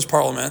the Turkish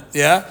parliament,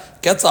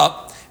 gets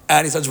up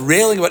and he starts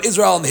railing about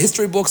Israel, and the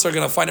history books are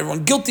going to find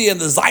everyone guilty, and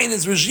the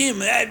Zionist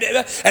regime,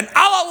 and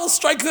Allah will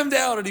strike them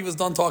down. And he was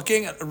done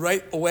talking, and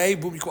right away,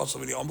 boom, you can watch the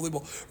video,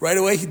 unbelievable. Right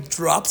away, he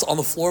drops on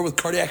the floor with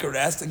cardiac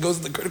arrest and goes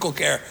into critical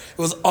care. It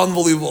was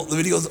unbelievable. The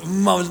video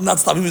was not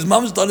stop. He was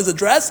done his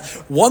address.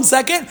 1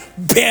 second,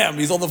 bam,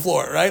 he's on the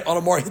floor, right?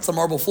 Hits a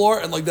marble floor,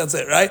 and like that's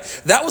it, right?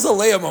 That was a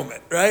Leah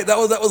moment, right? That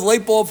was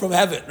light bulb from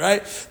heaven,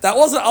 right? That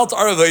wasn't Al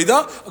Ta'ar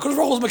Veda. HaKadosh Baruch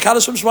Hu was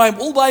Mekadosh Shem Shemaim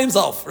all by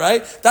himself,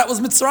 right? That was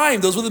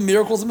Mitzrayim. Those were the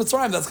miracles of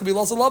Mitzrayim. That's going to be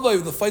lost of Lava,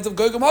 the fight of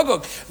Gog and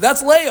Magog.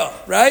 That's Leah,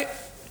 right?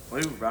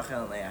 What do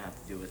Rachel and Leah have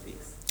to do with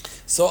these?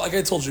 So, like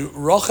I told you,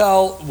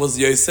 Rachel was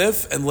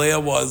Yosef and Leah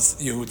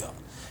was Yehuda.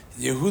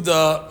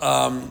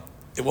 Yehuda,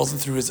 it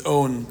wasn't through his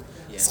own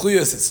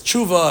Zchuyos, it's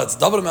tshuva, it's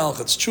David Melech,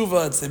 it's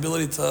tshuva, it's the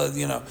ability to,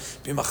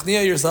 be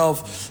machnia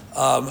yourself.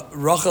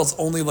 Rachel's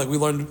only, like we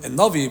learned in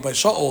Navi by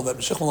Shaul, that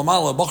Meshech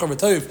Lamala, Bachar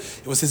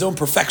V'Toiv, it was his own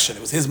perfection. It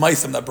was his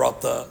maisim that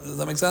brought does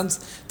that make sense?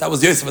 That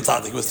was Yosef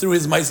Atzadik. It was through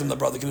his maisim that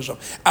brought the Kiddush.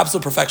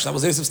 Absolute perfection. That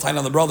was Yosef's time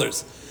on the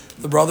brothers.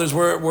 The brothers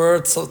were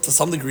to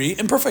some degree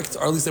imperfect,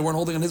 or at least they weren't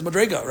holding on his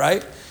madrega,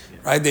 right?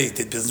 Right? They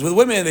did business with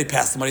women, they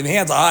passed the money in the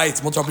hands. It's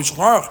Motar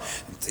B'Shulchan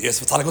Aruch.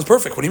 Yosef Atzadik was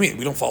perfect. What do you mean?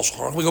 We don't follow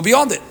Shulchan Aruch, we go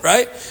beyond it,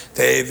 right?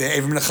 They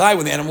Avram Nechai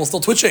when the animal was still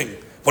twitching.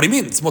 What do you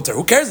mean? It's mutter.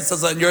 Who cares? It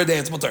says that in your day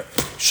it's mutter.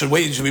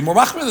 You should be more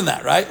machmir than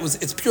that, right?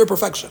 It's pure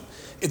perfection.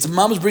 It's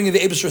mama's bringing the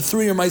Eibusher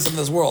through your mice in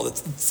this world.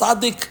 It's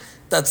tzaddik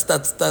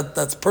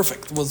that's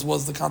perfect.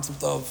 Was the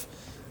concept of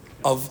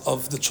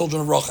the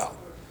children of Rachel,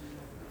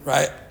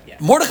 right? Yeah.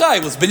 Mordechai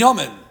was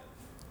Binyamin.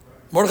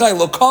 Mordechai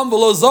lokam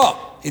v'lo zah.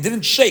 He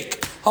didn't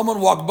shake.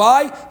 Haman walked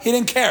by, he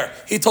didn't care.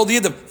 He told the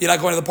Yiddim, you're not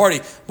going to the party.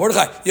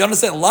 Mordechai, you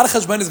understand, a lot of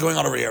cheshbon is going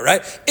on over here,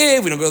 right?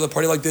 If we don't go to the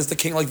party like this, the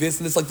king like this,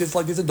 and this like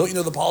this, and don't you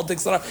know the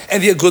politics that are,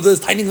 and the Aguda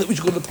is tiny that we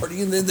should go to the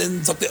party, and then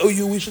it's like the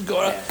OU, we should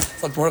go.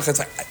 It's like Mordechai's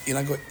like, you're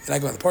not going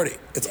to the party.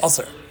 It's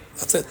usher.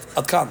 That's it.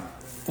 Adkan.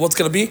 What's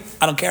going to be?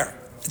 I don't care.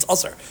 It's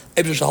usher.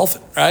 Eibusher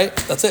Shalfen, right?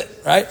 That's it,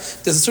 right?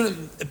 There's a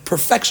certain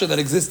perfection that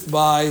exists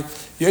by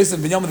Yosef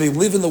and Binyamin. They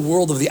live in the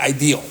world of the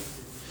ideal.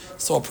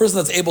 So a person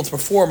that's able to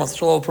perform on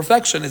such a level of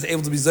perfection is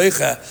able to be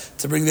zeicha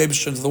to bring the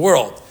Eibusher into the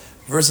world.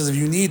 Versus if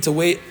you need to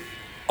wait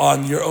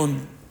on your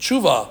own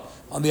tshuva,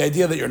 on the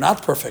idea that you're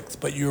not perfect,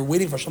 but you're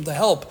waiting for Hashem to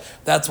help,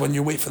 that's when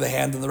you wait for the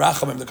hand and the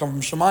rachamim to come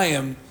from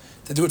Shemayim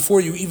to do it for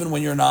you, even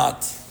when you're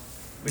not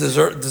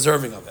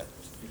deserving of it.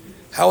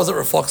 How is it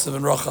reflexive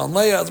in Rachel and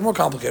Leah? It's more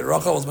complicated.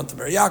 Rachel was meant to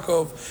marry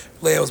Yaakov.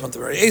 Leah was meant to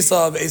marry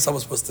Esav. Esav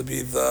was supposed to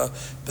be the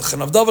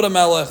Bechin of David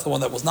HaMelech, the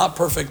one that was not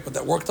perfect, but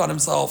that worked on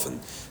himself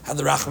and had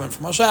the Rachamim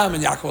from Hashem.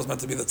 And Yaakov was meant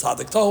to be the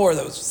Tzaddik Tahor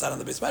that was just sat on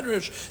the base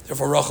medrash.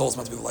 Therefore, Rachel was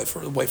meant to be the wife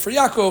for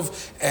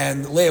Yaakov,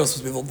 and Leah was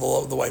supposed to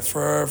be the wife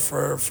for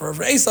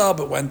Esav.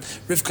 But when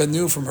Rivka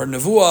knew from her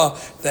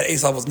nevuah that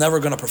Esav was never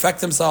going to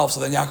perfect himself, so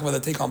then Yaakov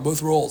had to take on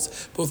both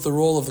roles, both the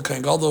role of the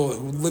Kohen Gadol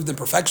who lived in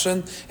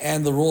perfection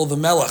and the role of the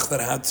Melech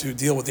that had to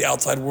deal with the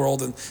outside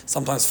world and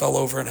sometimes fell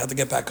over and had to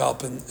get back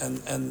up and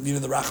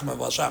needed the Rachamim of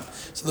Hashem.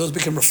 So those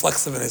became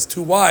reflexive in his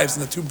two wives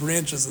and the two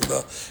branches in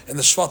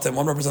the Shvatim.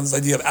 One represents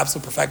this idea of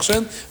absolute perfection,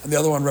 and the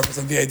other one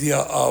represents the idea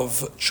of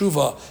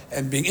tshuva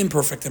and being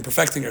imperfect and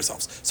perfecting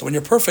yourselves. So when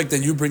you're perfect,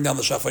 then you bring down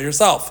the shefa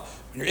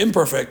yourself. When you're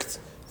imperfect,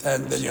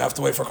 then you have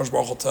to wait for HaKadosh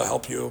Baruch Hu to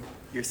help you.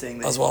 You're saying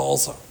that as well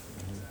also.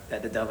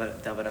 That the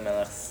David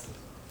HaMelech's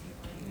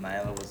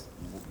Ma'ila was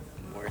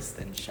worse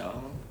than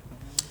Shaul?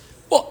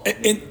 Well,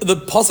 in the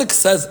pasuk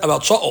says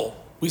about Shaul,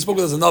 we spoke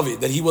with as a Navi,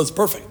 that he was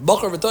perfect.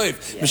 Bachar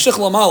v'toiv, Meshech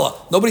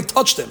Lamala. Nobody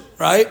touched him,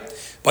 right?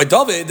 By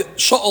David,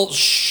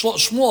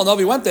 Shmuel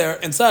Navi went there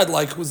and said,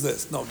 like, who's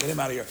this? No, get him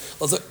out of here.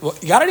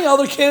 You got any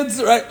other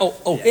kids, right? Him?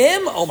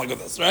 Oh my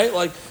goodness, right?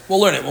 Like, we'll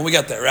learn it when we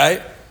get there,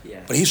 right?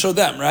 Yeah. But he showed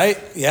them, right?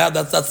 Yeah,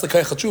 that's the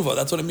Kayach HaTshuva.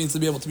 That's what it means to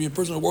be able to be a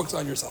person who works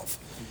on yourself.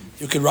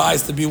 You could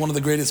rise to be one of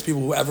the greatest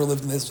people who ever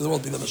lived in the history of the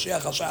world, be the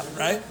Mashiach Hashem,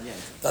 right?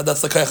 Yeah.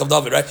 That's the Kayach of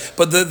David, right?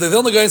 But the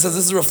Vilna Gaon says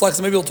this is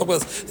reflexive, maybe we'll talk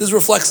about this. This is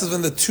reflexive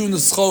in the two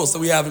nuschos that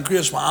we have in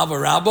Kriya Shema, Ava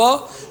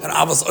Rabbah and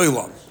Avas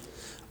Olam.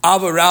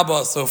 Ava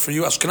Rabbah, so for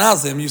you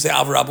Ashkenazim, you say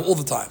Ava Rabbah all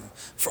the time.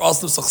 For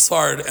us, Nusach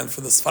Sfard, and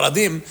for the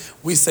Sfaradim,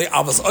 we say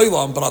Avas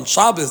Olam, but on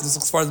Shabbos,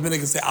 Nusach Sfard's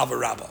minhag is say Ava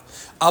Rabbah.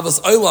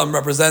 Avas Olam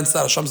represents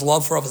that Hashem's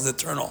love for us is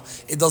eternal.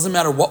 It doesn't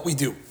matter what we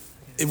do.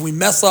 If we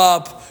mess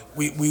up,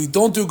 we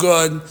don't do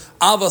good,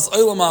 Avas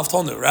Olam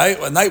Avtonu, right?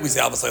 At night we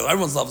say Avas Olam.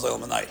 Everyone loves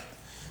Olam at night.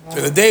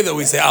 During the day, though,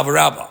 we say Ava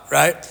Rabbah,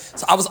 right?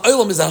 So Avas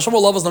Olam is that Hashem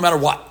will love us no matter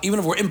what, even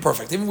if we're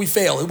imperfect, even if we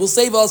fail. He will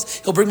save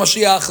us. He'll bring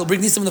Mashiach. He'll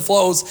bring Nisim in the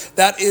flows.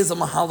 That is a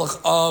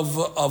mahalach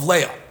of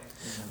Leah.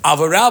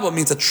 Ava Rabbah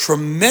means a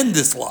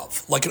tremendous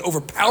love, like an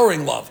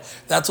overpowering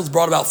love. That's what's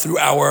brought about through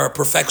our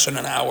perfection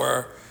and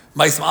our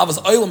Ma'asim. Avas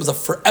Olam is a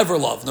forever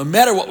love. No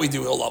matter what we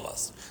do, He'll love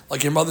us.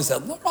 Like your mother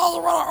said,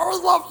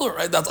 always love her,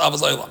 right? That's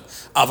Avas Olam.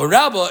 Ava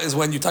Rabbah is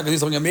when you talk do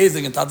something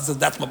amazing and Tata says,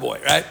 that's my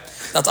boy, right?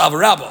 That's Ava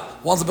Rabbah.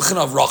 One's a Bechina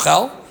of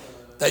Rachel,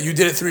 that you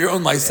did it through your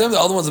own Maisim. The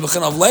other one's a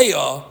Bechina of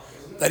Leah,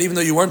 that even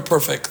though you weren't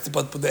perfect,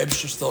 but the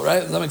Eibusher still, right?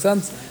 Does that make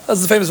sense?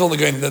 That's the famous Vilna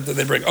Gaon that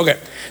they bring. Okay.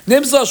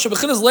 Nimsa,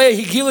 Shebechinas Leah,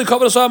 Higili,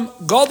 Kavod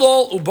Hashem,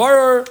 Gadol,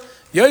 Ubarer,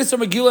 Yoyser,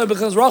 Megillah, and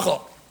Bechinas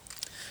Rachel.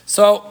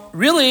 So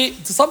really,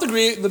 to some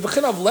degree, the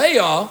Bechina of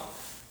Leah,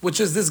 which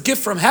is this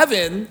gift from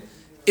heaven,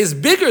 is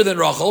bigger than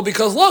Rachel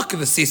because look,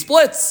 the sea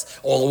splits,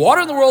 all the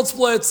water in the world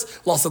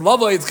splits, loss and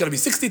lava, it's going to be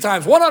 60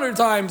 times, 100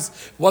 times.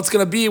 What's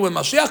going to be when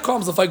Mashiach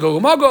comes, the fight Gog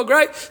and Magog,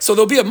 right? So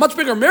there'll be a much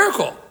bigger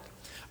miracle.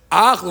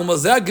 But the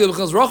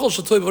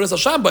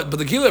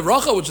Gila of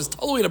Rachel, which is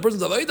totally in a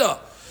person's Avodah,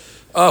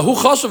 who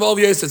chashav al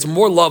Bayis, it's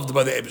more loved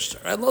by the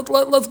Eibishter. Right?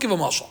 Let's give a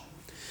mashal.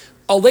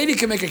 A lady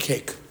can make a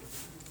cake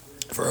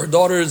for her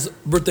daughter's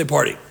birthday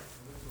party.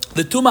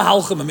 The two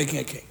mahalchim are making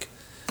a cake.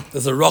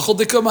 There's a Rachel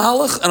Dika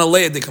Mahalach and a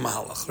Leah Dika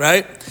Mahalach,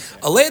 right?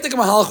 A Leah Dika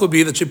Mahalach would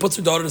be that she puts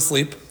her daughter to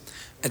sleep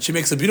and she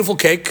makes a beautiful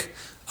cake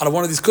out of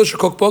one of these kosher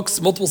cookbooks,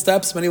 multiple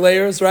steps, many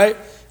layers, right?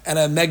 And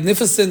a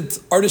magnificent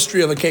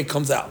artistry of a cake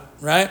comes out,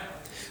 right?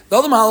 The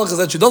other Mahalach is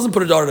that she doesn't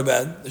put her daughter to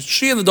bed.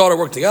 She and the daughter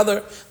work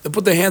together. They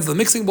put their hands in the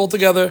mixing bowl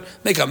together,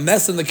 make a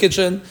mess in the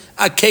kitchen.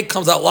 A cake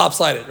comes out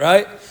lopsided,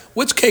 right?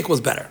 Which cake was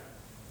better?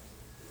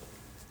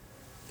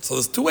 So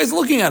there's two ways of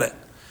looking at it.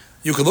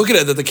 You could look at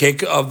it that the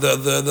cake of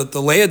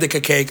the Leah Dika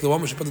cake, the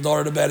one where she put the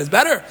daughter to bed, is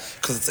better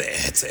because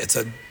it's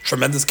a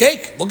tremendous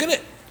cake. Look at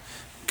it.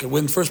 You could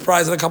win first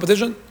prize in a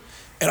competition.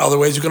 In other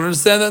ways, you can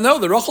understand that no,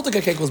 the Rachel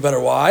Dika cake was better.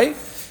 Why?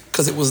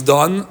 Because it was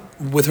done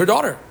with her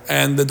daughter,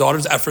 and the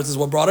daughter's efforts is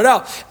what brought it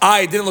out.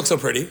 It didn't look so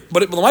pretty,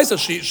 but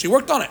she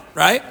worked on it,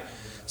 right?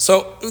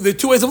 So there are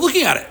two ways of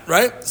looking at it,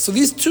 right? So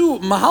these two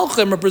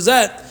mahalchim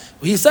represent.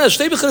 He says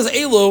Shtei Bechinas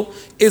Elu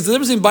is the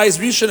difference between Bayis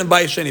Rishon and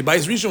Bayis Sheni.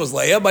 Bayis Rishon was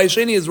Leah, Bayis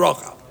Sheni is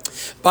Rachel.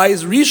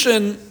 Bayis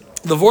Rishon,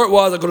 the word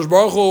was HaKadosh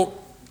Baruch Hu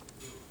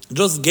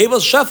just gave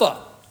us shefa,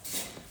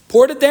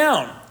 poured it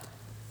down,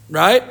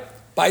 right?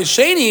 Bayis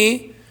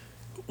Sheni,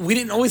 we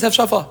didn't always have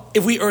shefa.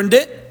 If we earned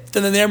it,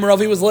 then the Ner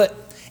Meravi was lit.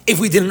 If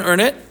we didn't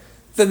earn it,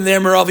 then the Ner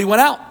Meravi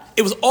went out.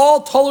 It was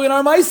all totally in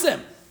our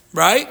meisim,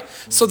 right?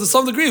 So to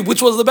some degree,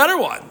 which was the better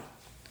one?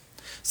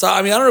 So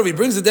I don't know if he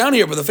brings it down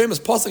here, but the famous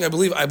pasuk, I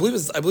believe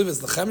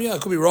it's Nehemiah. I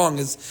could be wrong.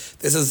 Is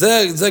this is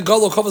Zeh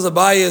Galo Kavaz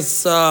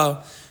Bayis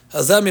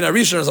Hazeh Min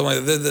Rishon or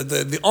something?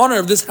 The honor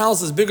of this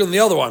house is bigger than the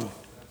other one.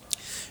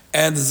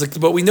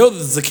 But we know that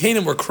the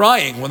Zakanim were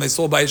crying when they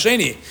saw Bayis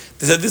Sheni.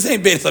 They said, "This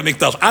ain't Beis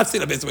Hamikdash. I've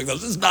seen a Beis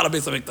Hamikdash. This is not a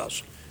Beis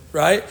Hamikdash."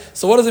 Right?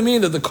 So what does it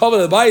mean that the kavod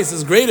of the Bayis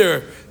is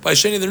greater by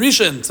Sheni than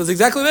Rishon? So it's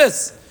exactly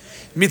this.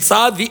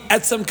 Mitzad the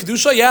etzem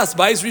kedusha. Yes,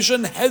 Bayis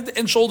Rishon head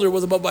and shoulder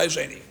was above Bayis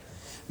Sheni.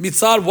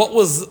 Mitzad, what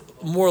was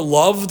more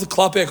loved?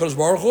 Klape HaKadosh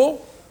Baruch Hu.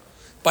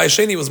 Bayis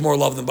Sheni was more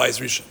loved than Bayis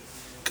Rishon,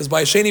 because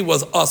Bayis Sheni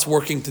was us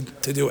working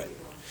to do it,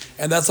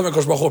 and that's something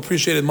HaKadosh Baruch Hu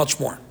appreciated much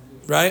more.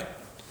 Right?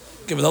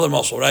 Give another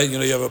mashal. Right? You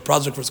have a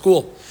project for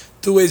school.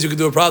 Two ways you can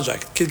do a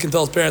project. Kid can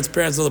tell his parents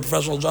know the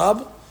professional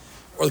job,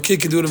 or the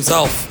kid can do it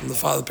himself, and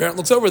the parent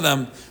looks over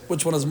them.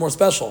 Which one is more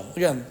special?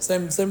 Again,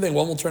 same thing.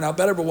 One will turn out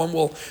better, but one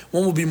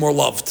will be more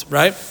loved.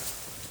 Right?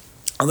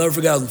 I'll never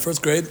forget. I was in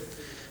first grade,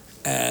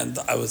 and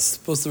I was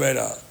supposed to write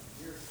a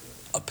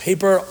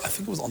paper. I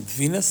think it was on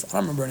Venus. I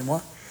don't remember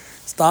anymore.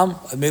 Stam.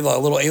 I made a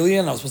little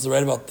alien. I was supposed to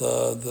write about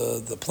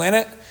the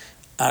planet.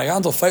 And I got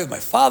into a fight with my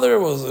father. I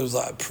was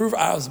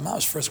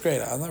first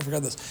grade. I'll never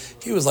forget this.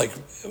 He was like,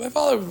 my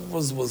father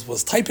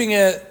was typing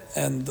it,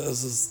 and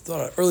this is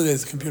early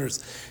days of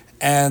computers.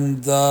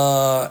 And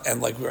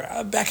like we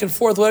were back and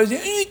forth. I do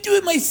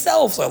it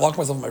myself. So I locked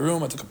myself in my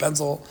room. I took a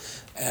pencil,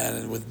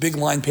 and with big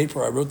line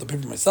paper, I wrote the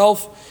paper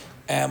myself.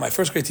 And my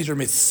first grade teacher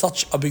made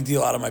such a big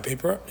deal out of my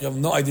paper. You have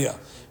no idea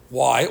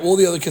why. All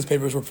the other kids'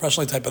 papers were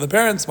professionally typed by the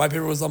parents. My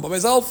paper was done by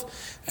myself.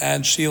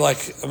 And she I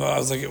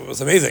was like, it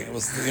was amazing. It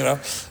was,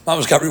 Mom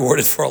just got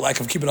rewarded for a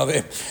lack of keeping up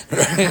aim.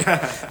 Right?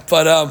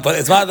 But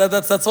it's not,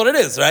 that's what it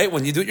is, right?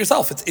 When you do it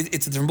yourself, it's a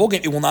different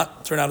ballgame. It will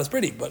not turn out as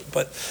pretty.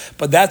 But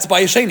that's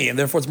by Sheni, and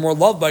therefore it's more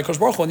loved by Kosh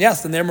Baruch Hu. And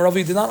yes, the Ner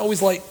Meravi did not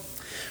always like.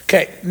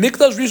 Okay,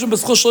 Mikdash Rishon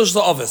B'Schus Shlosh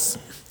Za'avis.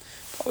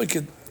 Probably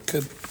could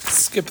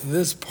skip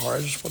this part.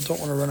 I just don't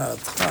want to run out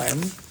of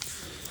time.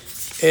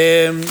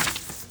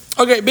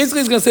 Okay, basically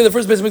he's going to say the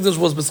first basic mikdash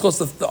was b'schos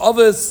the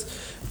Avis,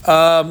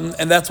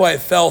 and that's why it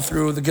fell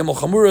through the Gimel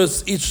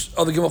Chamuras. Each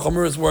of the Gimel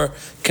Chamuras were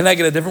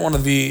connected a different one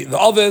of the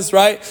Avis,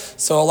 right?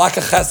 So Alaka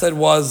Chesed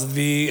was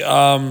the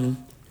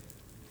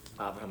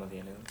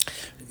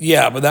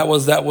yeah, but that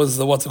was the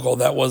what's it called?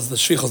 That was the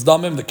Shvichos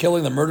Damim, the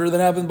killing, the murder that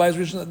happened by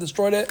Rishon that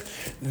destroyed it.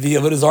 The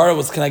Avodah Zarah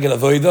was connected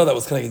Avodah, that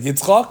was connected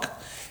Yitzchak.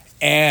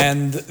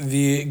 And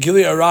the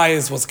Gili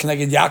Arayis was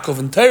connected Yaakov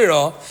and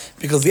Torah,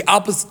 because the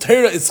opposite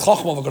Torah is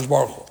Chochmah of HaKadosh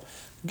Baruch Hu.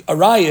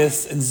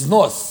 Arayis and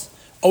Znos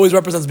always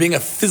represents being a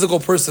physical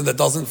person that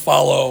doesn't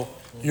follow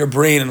your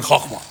brain and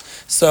Chochmah.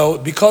 So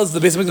because the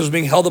basic mikdash was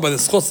being held up by the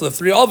schos of the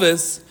three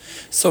Avis,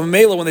 so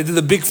Mela, when they did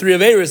the big three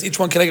of Eris, each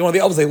one connected one of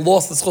the Avis, they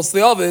lost the schos of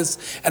the Avis,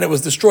 and it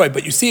was destroyed.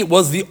 But you see, it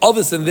was the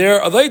Avis in their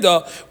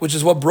Aveda, which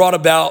is what brought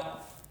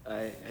about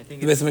I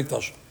think the basic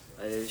mikdash.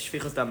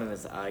 Shvichos Damim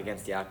is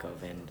against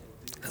Yaakov, and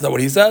is that what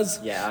he says?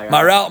 Yeah.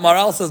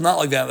 Maral says not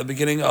like that.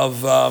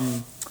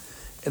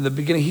 In the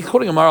beginning, he's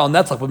quoting a Maral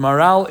Netzach, but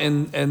Maral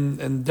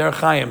in Der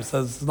Chaim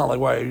says it's not like.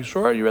 Why? Are you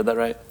sure? You read that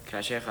right?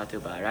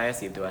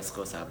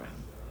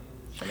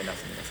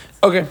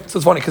 Okay, so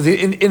it's funny because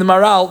in the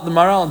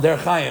Maral in Der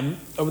Chaim,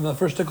 over in the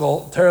first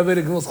tickle, Torah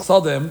Veda Gimel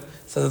Chasadim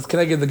says it's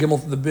connected the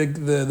Gimel, the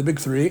big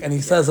three, and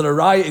he says that a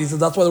Raya, he says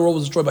that's why the world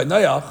was destroyed by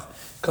Noach,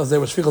 because there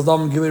was Shvichas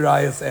Dam, Gili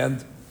Rayas,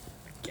 and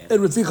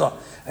Ritzicha,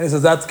 and he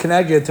says that's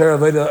connected Torah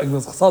Veda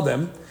Gimel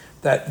Chasadim,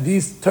 that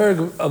these Torah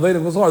Veda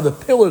Gimel Chasadim are the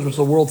pillars which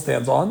the world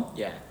stands on.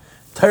 Yeah.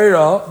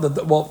 Torah,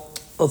 well,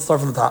 let's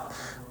start from the top.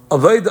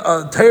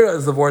 Torah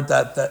is the word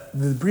that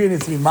the Bria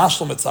needs to be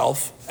mashlim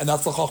itself, and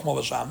that's the Chochmah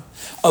of Hashem.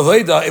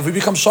 Aveda, if we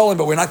become shalom,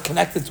 but we're not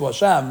connected to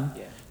Hashem,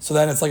 so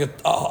then it's like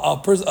a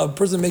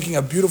person making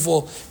a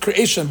beautiful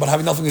creation, but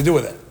having nothing to do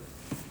with it.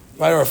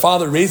 Right? Or a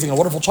father raising a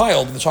wonderful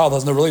child, and the child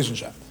has no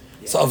relationship.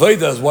 Yeah. So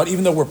Aveda is what,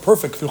 even though we're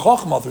perfect through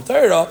Chochmah, through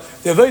Torah,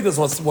 the Aveda is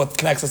what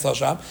connects us to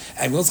Hashem.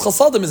 And Gilus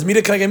Chasadim is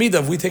Mida K'neged Mida.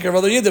 If we take care of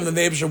other Yidim, then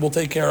the Eibusher will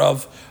take care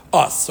of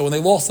us. So when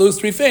they lost those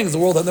three things, the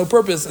world had no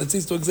purpose and it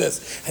ceased to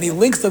exist. And he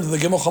links them to the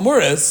Gimel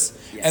Chamuris,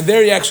 and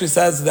there he actually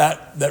says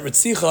that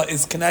Ritzicha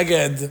is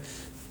K'neged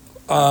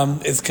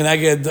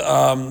Chesed.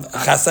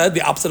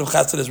 The opposite of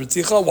Chesed is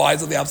Ritzicha. Why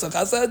is it the opposite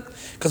of Chesed?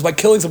 Because by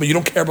killing somebody, you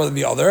don't care about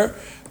the other.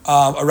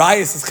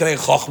 Arayis is K'neged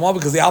Chochmah,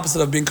 because the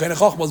opposite of being K'neged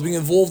Chochmah is being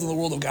involved in the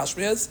world of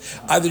Gashmias.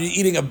 Either you're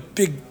eating a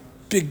big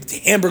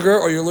hamburger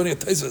or you're learning a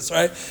Tosfos,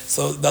 right?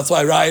 So that's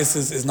why Arayis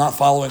is not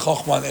following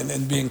Chochmah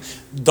and being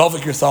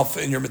dovik yourself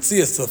in your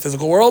Metzias to the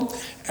physical world.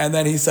 And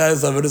then he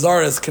says Avodah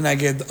Zarah is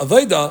K'neged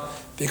Aveda,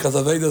 because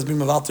Aveda is being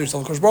mevatel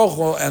yourself Kosh Baruch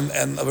Hu, and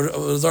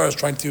Avodah Zarah is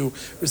trying to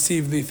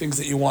receive the things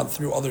that you want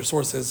through other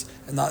sources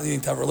and not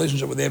needing to have a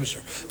relationship with the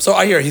Eibusher. So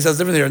I hear he says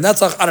different here.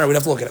 Netzach, I don't know, we'd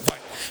have to look at it. Fine.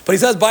 But he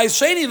says Bayis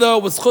Sheni though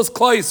was Chus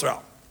Klal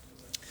Yisrael,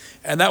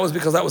 and that was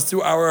because that was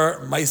through our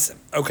Maisim.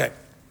 Okay.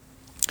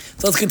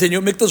 So let's continue.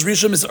 Mikdash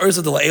Rishon is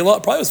Ursa de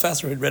La'ela. Probably was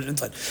faster if we read it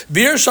inside.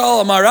 Bir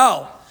Shal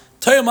Amaral.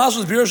 Toya Mashal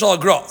is Bir Shal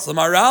Agro. So the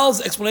Maral's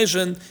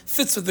explanation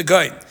fits with the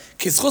guide.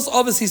 Kischus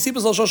Avis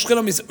Hisibas Al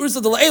Shechina is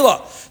Ursa de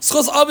La'ela.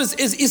 Schus Avis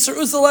is Isra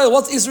Ursa de La'ela.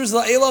 What's Isra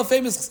Ursa de La'ela?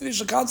 Famous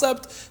Chassidic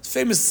concept,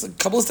 famous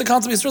Kabbalistic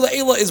concept. Isra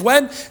La'ela is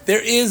when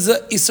there is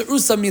Isra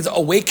Ursa means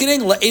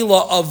awakening,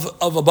 La'ela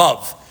of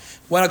above.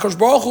 When HaKadosh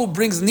Baruch Hu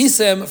brings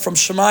Nisim from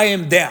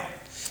Shemayim down.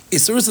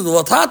 Isra Ursa de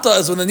Latata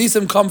is when the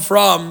Nisim come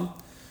from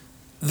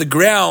the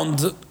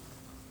ground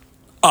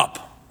up.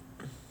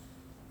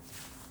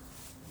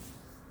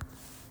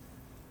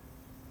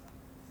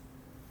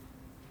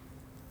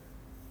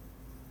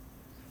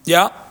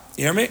 Yeah?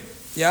 You hear me?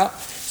 Yeah?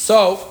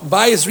 So,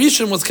 Bayis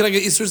Rishon was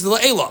connected to Isra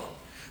La'ela,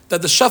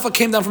 that the Shafa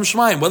came down from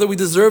Shemayim. Whether we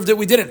deserved it,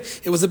 we didn't.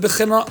 It was a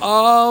Bechina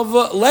of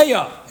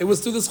Leah. It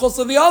was through the schos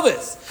of the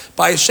Avis.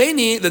 By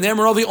Sheni, the Ner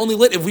Meravi only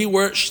lit if we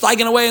were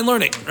steiging away and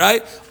learning,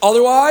 right?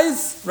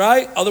 Otherwise,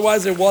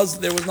 there was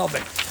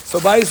nothing. So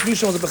Bayis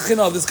Rishon was a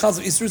bechina of this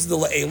concept of Isrus de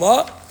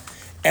La'ela,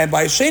 and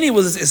Bayis Sheni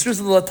was this Isrus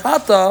de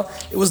Latata.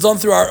 It was done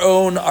through our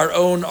own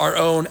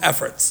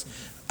efforts.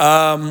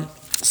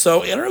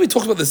 So I don't know if we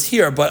talked about this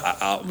here, but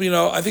I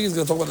think he's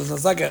going to talk about this in a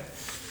second.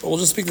 But we'll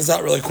just speak this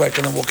out really quick,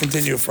 and then we'll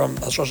continue from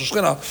Hashrosh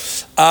Shechina.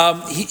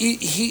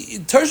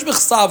 Tersh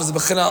B'chsav is a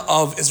bechina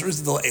of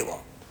Isrus de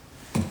La'ela.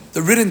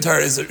 The written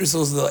Torah is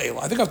Isrus de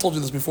La'ela. I think I've told you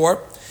this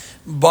before,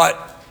 but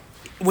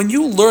when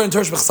you learn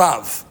Tersh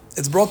B'chsav,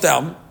 it's brought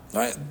down.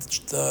 Right,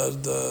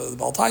 the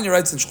Baal Tanya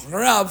writes in Shulchan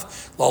Arav,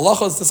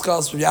 La'alacha is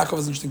discussed. Rav Yaakov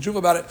has an interesting truth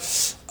about it.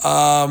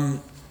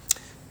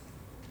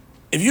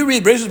 If you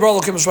read Bereshit bara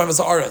Elokim Hashemayim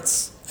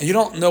v'ha'aretz and you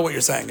don't know what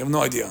you're saying, you have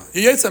no idea.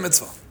 You're Yetzer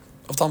Mitzvah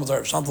of Talmud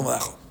Torah. Shantam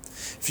Lecha.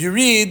 If you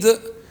read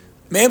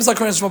Me'em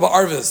Sakran Shema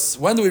Ba'arvis,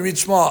 when do we read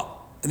Shema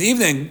in the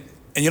evening,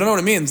 and you don't know what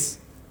it means,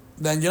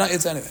 then you're not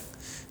Yetzer anything.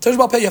 Torah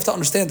B'al Peh, you have to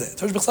understand it.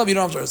 Torah B'chsav, you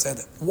don't have to understand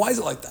it. Why is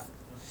it like that?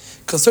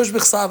 Because Torah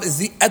B'chsav is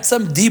the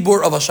etzem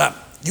dibur of Hashem.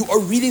 You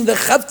are reading the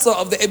chefza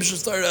of the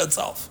Eibusher's Torah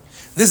itself.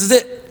 This is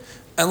it.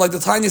 And like the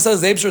Tanya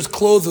says, the Eibusher is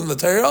clothed in the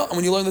Torah, and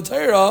when you learn the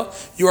Torah,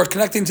 you are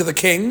connecting to the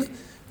king,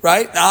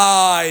 right?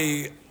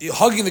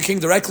 Hugging the king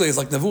directly is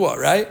like Nevuah,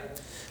 right?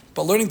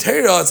 But learning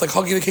Torah, it's like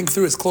hugging the king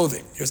through his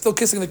clothing. You're still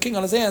kissing the king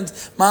on his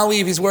hands.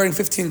 Ma'aliv, he's wearing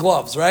 15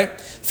 gloves,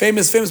 right?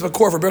 Famous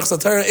Makor for Birchas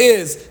Torah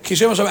is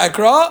Kishem Hashem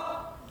Ekra.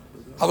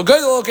 Have a good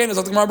little cane.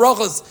 That's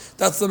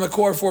the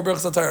Makor for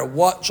Birchas Torah.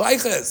 What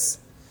shayches?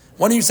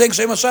 When are you saying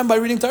Shem Hashem by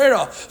reading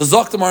Torah?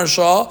 Zok the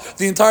Maharsha,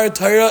 the entire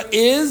Torah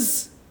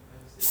is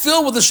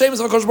filled with the Shemus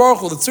of HaKadosh Baruch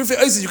Hu. The Tzurfei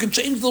Isis, you can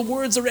change the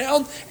words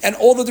around, and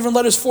all the different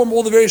letters form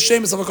all the various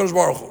Shemus of HaKadosh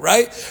Baruch Hu,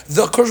 right?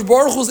 The HaKadosh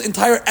Baruch Hu's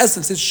entire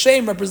essence, his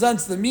Shem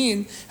represents the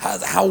mean,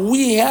 how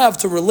we have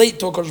to relate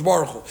to HaKadosh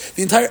Baruch Hu.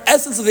 The entire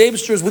essence of the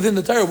Eibusher is within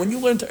the Torah. When you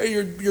learn Torah,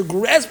 you're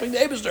grasping the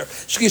Eibusher.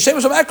 Shem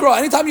Hashem Ekra,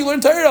 anytime you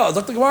learn Torah,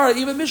 Zok the Gemara,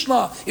 even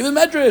Mishnah, even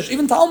Medrash,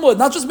 even Talmud,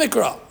 not just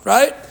Mikra,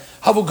 right?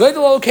 You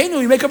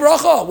make a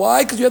bracha.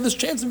 Why? Because you have this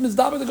chance of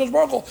mizdabek the Kosh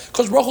Baruch Hu.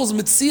 Kosh Baruch Hu's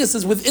mitzias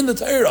is within the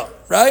Torah,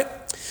 right?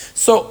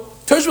 So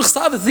Tersh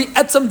B'chsav is the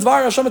etzem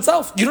dvar Hashem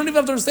itself. You don't even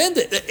have to understand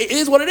it. It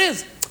is what it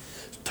is.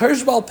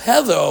 Tersh B'al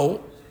Peh,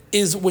 though,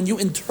 is when you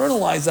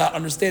internalize that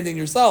understanding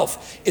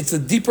yourself. It's a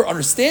deeper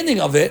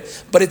understanding of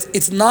it, but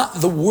it's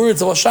not the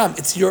words of Hashem.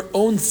 It's your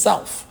own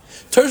self.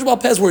 Teresh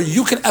B'al Peh is where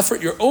you can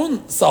effort your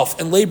own self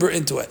and labor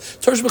into it.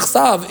 Teresh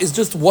B'chsav is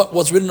just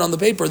what's written on the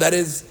paper. That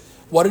is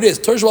what it is.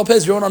 Teresh B'al Peh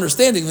is your own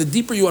understanding. The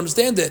deeper you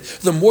understand it,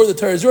 the more the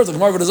Torah is yours. Like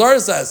Gemara V'Dazara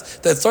says,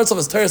 that it starts off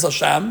as Teres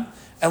Hashem,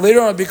 and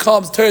later on it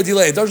becomes Torah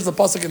Dilei. There's a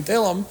pasuk in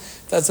Tehillim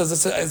that says,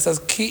 it says,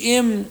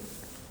 Ki'im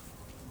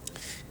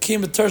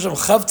B'Tereshem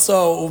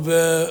Chavtzo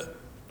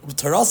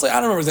U'Terasei.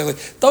 I don't remember exactly.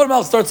 David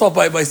Malach starts off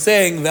by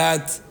saying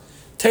that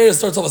Torah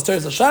starts off as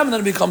Teres Hashem, and then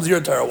it becomes your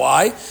Torah.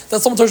 Why?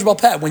 That's someone Teresh B'al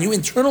Peh. When you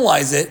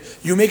internalize it,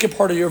 you make it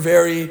part of your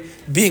very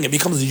being. It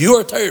becomes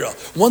your Torah.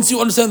 Once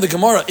you understand the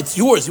Gemara, it's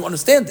yours. You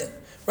understand it.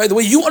 Right? The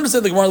way you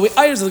understand the Gemara, the way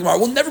I understand the Gemara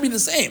will never be the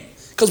same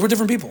because we're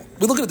different people.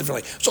 We look at it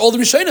differently. So all the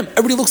Rishonim,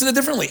 everybody looks at it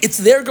differently. It's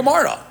their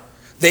Gemara.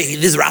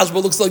 This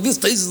Rashba looks like this,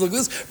 Taisus looks like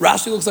this,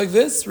 Rashi looks like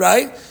this,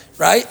 right?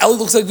 Eli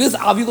looks like this,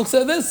 Avi looks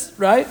like this,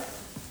 right?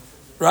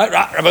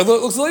 Rabbi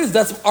looks like this.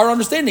 That's our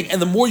understanding.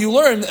 And the more you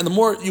learn and the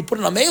more you put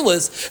it on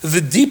Melis,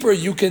 the deeper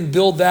you can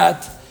build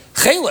that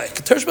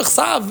Chelek. Teresh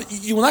B'chsav,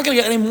 you're not going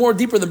to get any more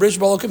deeper than Breish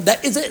B'alokim.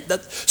 That is it.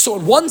 So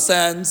in one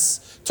sense,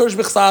 Teresh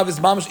B'chsav is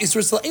Mamash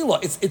Isra Sa'ila.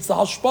 It's the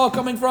Hashpah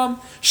coming from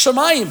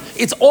Shemayim.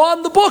 It's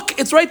on the book.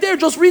 It's right there.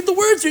 Just read the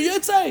words. You're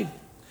Yotzei.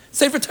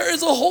 Sefer Torah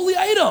is a holy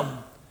item.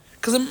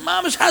 Because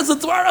Mamash has the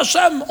Dvar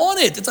Hashem on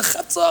it. It's a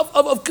Chetza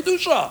of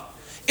Kedusha.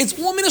 It's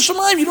all Min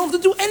Shemayim. You don't have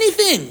to do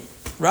anything.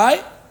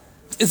 Right?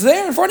 It's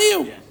there in front of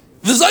you.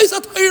 V'zayis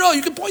HaTorah.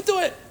 You can point to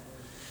it.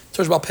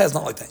 Teresh B'al Peh is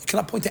not like that. You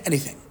cannot point to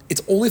anything.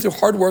 It's only through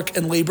hard work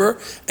and labor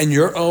and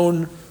your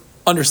own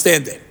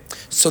understanding.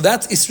 So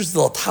that's Isrus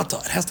Del Tata.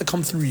 It has to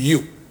come through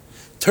you.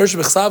 Teresh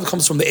B'chsav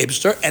comes from the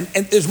Eibishter, and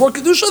there's more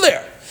Kedusha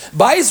there.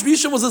 Bayis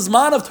Rishon was a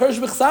Zman of Teresh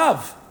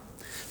B'chsav.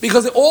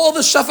 Because all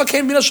the Shefa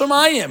came Min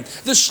HaShamayim.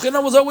 The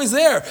Shechina was always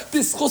there.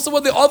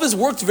 What the others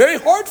worked very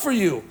hard for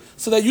you,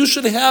 so that you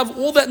should have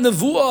all that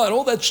Nevuah and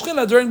all that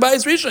Shechina during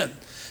Bayis Rishon.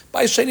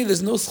 Bayis Sheni,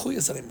 there's no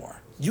Schuyas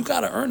anymore. You got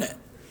to earn it.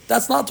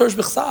 That's not Teresh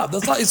B'chsav.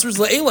 That's not Isrus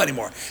Le'ela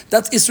anymore.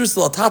 That's Isrus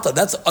L'Tata.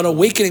 That's an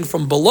awakening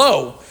from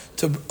below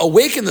to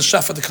awaken the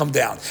Shefa to come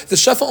down. The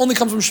Shefa only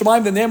comes from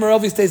Shemayim. The Ne'emar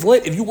Elvi stays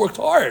lit if you worked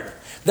hard.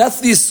 That's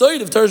the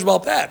Yisoid of Teresh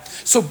B'al Peh.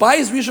 So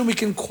Bayis Rishon we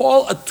can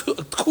call a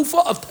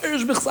Tkufa of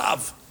Teresh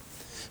B'chsav.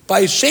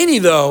 Bayis Sheni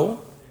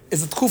though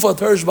is a Tkufa of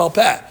Teresh B'al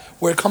Peh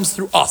where it comes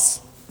through us.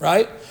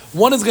 Right?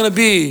 One is going to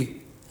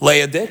be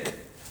Leah Dik.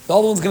 The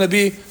other one's going to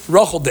be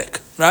Rachel Dik.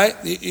 Right?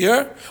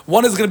 Here,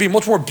 one is going to be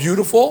much more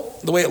beautiful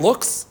the way it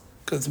looks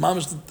because it's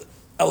mamish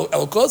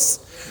elokus.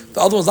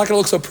 The other one's not going to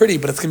look so pretty,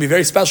 but it's going to be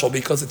very special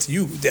because it's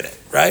you who did it.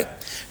 Right?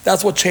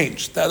 That's what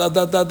changed. That's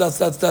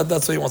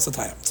what he wants to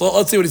tie him. So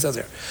let's see what he says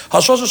here.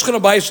 Does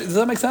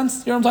that make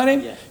sense? You know what I'm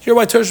tying? Yeah. Here,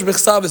 why Teresh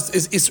B'chsav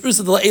is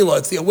Isrusa D'La'ela.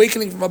 It's the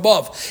awakening from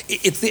above.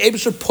 It's the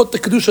Eibusher put the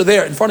kedusha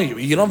there in front of you.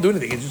 You don't do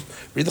anything. You just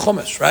read the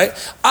Chumash. Right?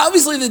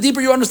 Obviously, the deeper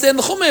you understand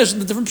the Chumash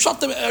and the different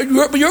pshatim,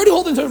 but you're already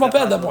holding Teresh B'al Peh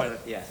at that point.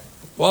 Yeah.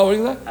 Well, what are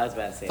you going to say? I was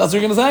about to say. That's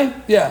what you're going to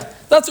say? Yeah.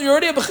 That's what you're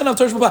already a B'chin of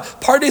Teresh B'al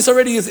Peh. Pardes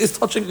already is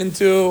touching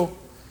into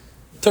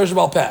Teresh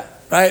B'al Peh,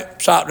 right?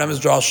 Pshat, Remez,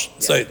 Josh,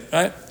 Said,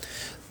 right?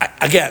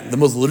 Again, the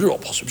most literal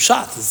Pashut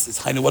Pshat is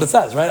I know what it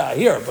says, right? I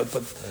hear, but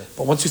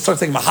once you start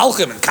saying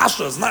Mahalchim and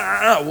Kashas,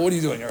 what are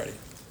you doing already?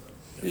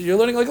 You're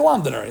learning like a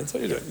Lamdan already. That's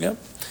what you're doing, yeah?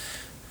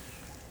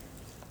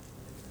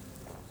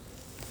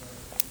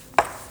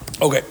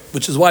 Okay,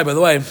 which is why, by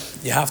the way,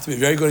 you have to be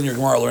very good in your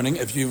Gemara learning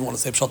if you even want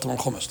to say Pshatim and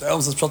Chumash. The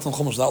Elam says Pshatim and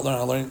Chumash without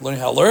learning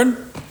how to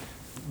learn,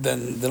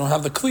 then they don't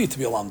have the Kli to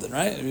be a Lamdan,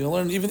 right? If you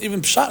learn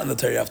even Pshat in the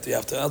Torah, you have to.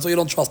 That's why you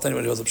don't trust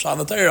anybody who has a Pshat in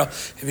the Torah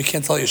if you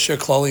can't tell you Shir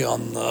Klali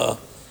on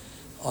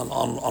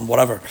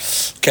whatever.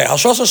 Okay,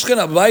 Hashosh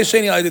Shechina, Bayis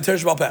Sheni, I did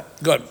Teresh B'al Peh.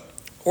 Good.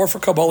 Or for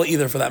Kabbalah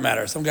either, for that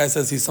matter. Some guy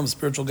says he's some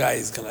spiritual guy,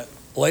 he's going to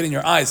light in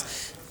your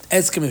eyes.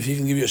 Ask him if he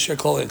can give you a share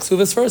Klali and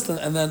Ksuvis first,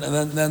 and then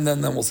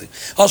we'll see.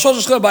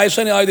 Hashosh Shechina, Bayis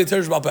Sheni, I did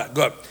Teresh B'al Peh.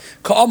 Good.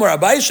 Ka'amar,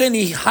 Bayis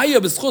Sheni, Haya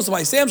B'schus,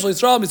 Ma'isem Shal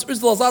Yisrael,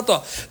 Mitzvus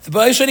L'Azata. The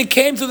Bayis Sheni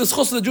came through the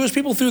schus of the Jewish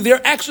people through their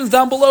actions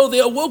down below. They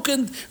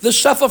awoken the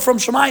Shefa from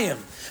Shemayim.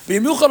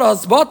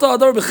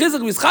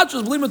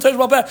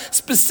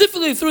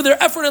 Specifically through their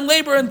effort and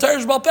labor in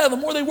Teresh B'al Peh. The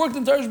more they worked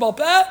in Teresh B'al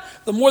Peh,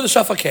 the more the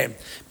Shefa came.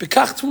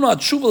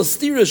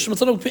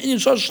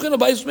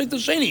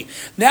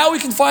 Now we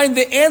can find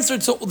the answer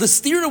to the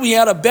stira we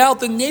had about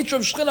the nature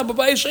of Shechina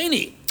B'Bayis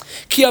Sheni.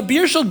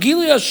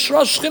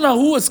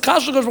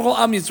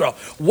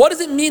 What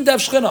does it mean to have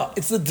Shechina?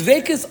 It's the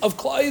dvekis of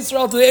Klal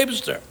Yisrael to the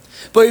Eibishter.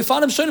 But we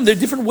found him showing there are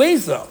different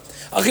ways though.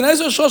 There was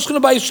a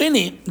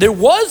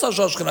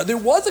Shechina, there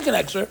was a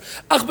connection.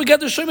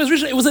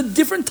 It was a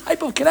different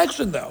type of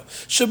connection though.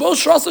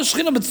 Bayis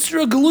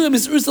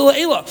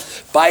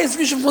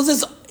Rishon was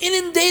this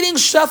inundating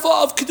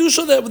shefa of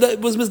kedusha that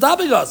was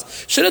mizdabing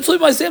us.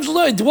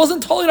 It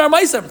wasn't totally in our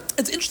ma'asem.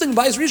 It's interesting.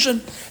 Bayis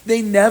Rishon,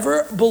 they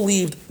never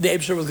believed the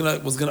Eibshter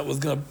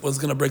was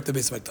gonna break the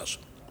base of Mikdash.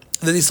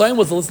 The design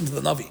was to listen to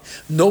the Navi.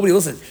 Nobody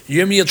listened.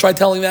 Yirmiyah tried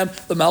telling them,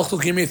 the Malach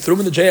took Yirmiyah, threw him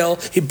in the jail,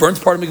 he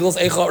burnt part of Megillus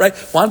Eicha, right?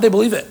 Why didn't they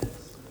believe it?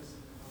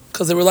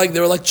 Because they were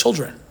like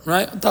children.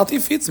 right? Tati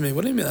feeds me.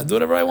 What do you mean? I do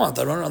whatever I want.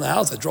 I run around the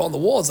house. I draw on the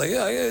walls. Like,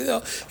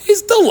 yeah. He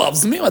still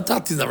loves me. But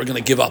Tati's never going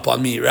to give up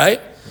on me, right?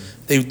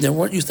 They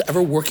weren't used to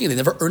ever working. They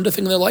never earned a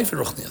thing in their life in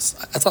Ruchnias.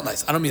 That's not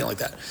nice. I don't mean it like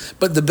that.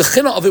 But the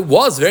bechina of it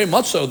was very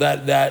much so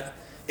that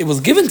it was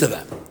given to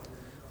them.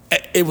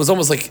 It was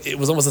almost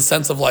a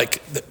sense of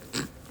like,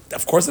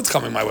 of course it's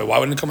coming my way. Why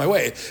wouldn't it come my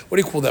way? What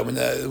do you call that when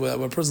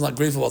a person's not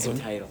grateful about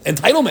something?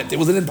 Entitlement. It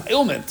was an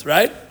entitlement,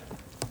 right?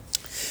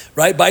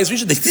 Right? Bayis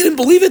Rishone, they didn't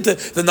believe it.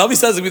 The Navi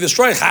says we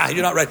destroy.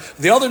 You're not right.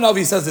 The other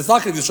Navi says it's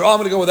not going to destroy. I'm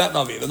going to go with that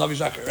Navi, the Navi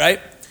Shakir,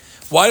 right?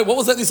 Why? What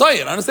was that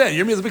Nisayan? I understand.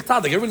 Yirmiyah is a big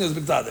tzaddik. Everyone is a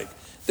big tzaddik.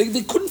 They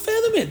couldn't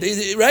fathom it.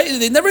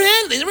 They never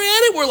had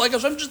it. Where like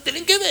Hashem just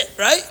didn't give it,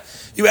 right?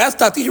 You asked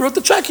Tati, he wrote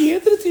the check, he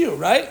handed it to you,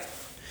 right?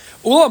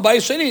 But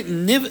Bayis Sheni,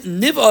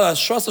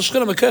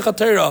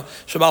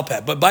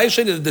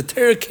 the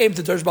Torah came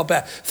to Torah Shebal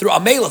Peh through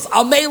Amelis.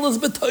 Amelis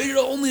b'Torah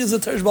only is a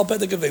Torah Shebal Peh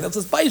thing. That's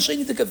a Bayis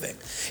Sheni thing.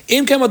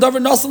 It's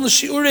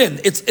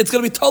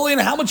going to be totally in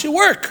how much you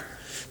work.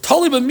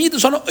 The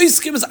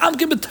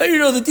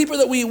deeper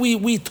that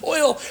we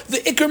toil, the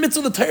ikar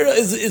mitzvah of the Torah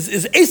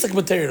is asik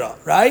b'Torah,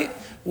 right?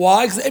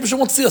 Why? Because Abraham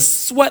wants to see us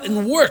sweat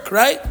and work,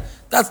 right?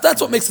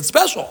 That's what makes it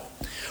special.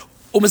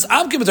 A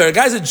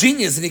guy's a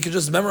genius and he can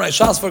just memorize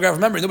Shas photograph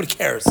from memory. Nobody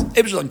cares.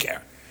 Abraham doesn't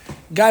care.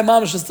 Guy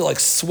mom is just to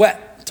like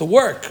sweat to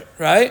work,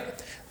 right?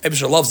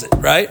 Abraham loves it,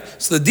 right?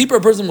 So the deeper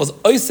a person was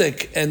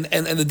Isaac and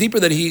the deeper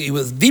that he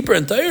was deeper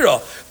in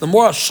Torah, the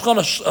more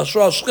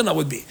Shechina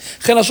would be.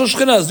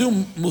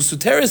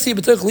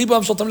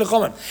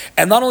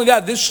 And not only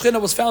that, this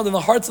Shechina was found in the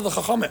hearts of the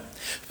Chachamim.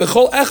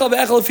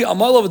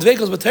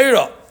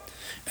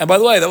 And by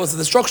the way, that was the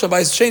destruction of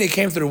Bayis Sheni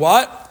came through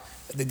what?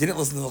 They didn't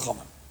listen to the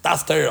Chachamim.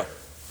 That's Torah.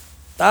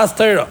 That's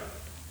Torah.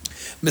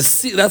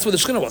 That's what the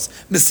Shechina was.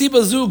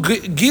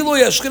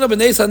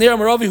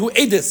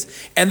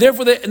 And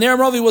therefore the Ner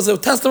Maravi was a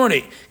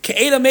testimony.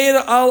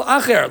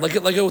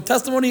 Like a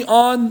testimony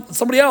on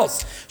somebody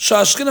else. It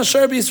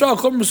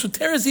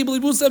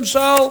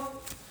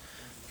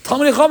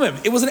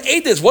was an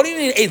aidis. What do you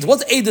need an aid?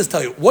 What's aidis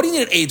tell you? What do you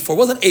need an aid for?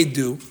 What does an aid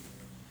do?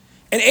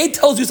 An aid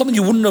tells you something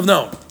you wouldn't have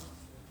known.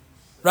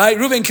 Right?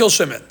 Reuven killed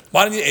Shimon.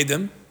 Why didn't you aid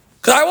him?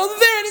 Because I wasn't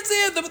there. I didn't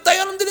see it. The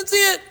Dayanim didn't see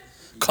it.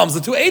 Comes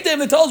the two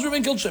Eidim and tells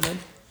Reuven killed Shimon.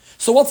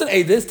 So what's an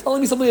Eidis?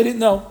 Telling me something I didn't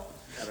know.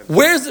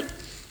 Where's it?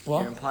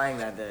 You're implying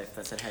that if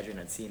the Sanhedrin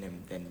had seen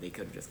him, then they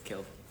could have just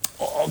killed him.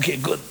 Oh, okay,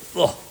 good.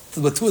 Oh,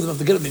 so the two of them have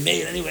to get him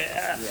made anyway.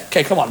 Yeah.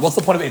 Okay, come on. What's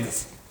the point of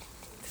Eidis?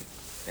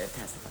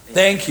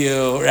 Thank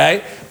you.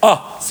 Right?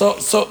 Oh, so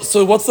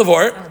what's the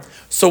word?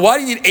 So why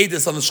do you need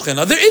Eidis on the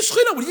Shechina? There is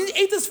Shechina. What do you need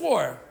Eidis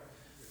for?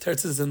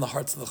 Teretz is in the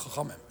hearts of the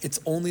Chachamim. It's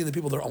only the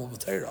people that are Amal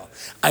B'Torah.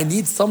 I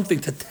need something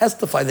to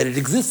testify that it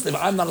exists. If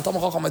I'm not a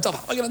Talmud Chacham myself,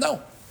 how am I going to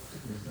know?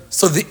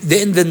 So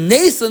in the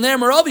Nes and Ner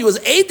Maravi was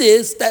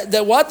Eidis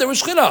that what? There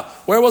was Shechina.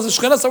 Where was the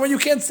Shechina? Somewhere you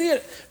can't see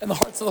it. In the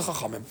hearts of the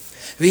Chachamim.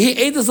 V'hi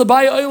Eidis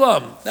Abaya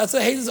Olam. That's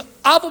a Eidis.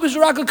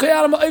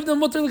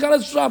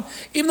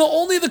 Even though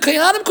only the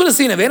Kayanim could have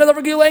seen it.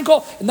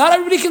 Not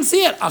everybody can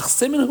see it.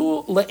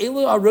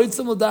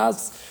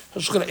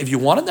 If you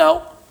want to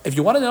know,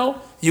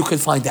 you can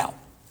find out.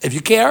 If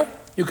you care,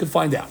 you can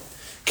find out.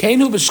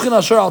 Even though it's hidden in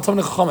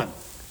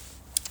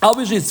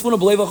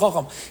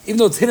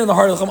the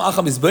heart of the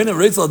Chacham,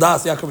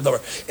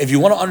 if you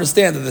want to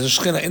understand that there's a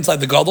Shechina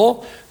inside the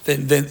Gadol,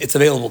 then it's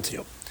available to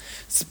you.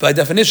 By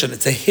definition,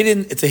 it's a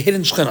hidden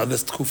Shechina,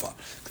 this Tkufa.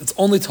 It's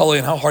only totally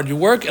on how hard you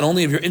work, and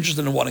only if you're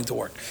interested in wanting to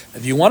work.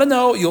 If you want to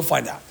know, you'll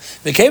find out.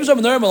 Since the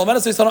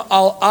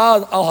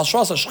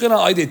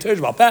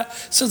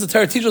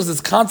Torah teaches this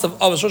concept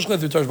of a Shechina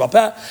through Torah Shebal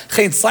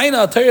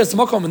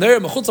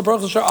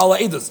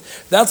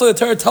that's why the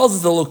Torah tells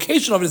us the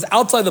location of it is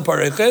outside the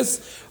Pareches,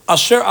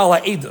 Asher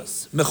ala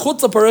Eidus.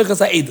 Mechutz Pareches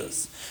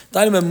ha'Eidus.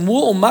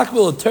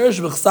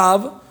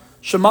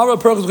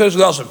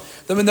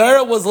 The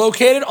menorah was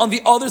located on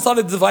the other side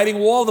of the dividing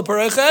wall of the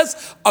Pareches,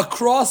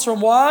 across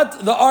from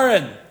what? The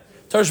Aron.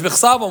 Torah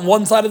Shebechsav on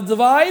one side of the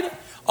divide,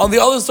 on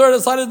the other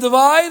side of the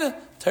divide,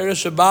 Torah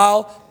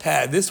Shebal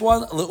Peh. This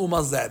one,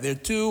 Le'umazeh. They're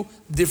two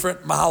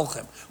different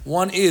mahalchim.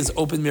 One is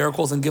open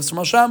miracles and gifts from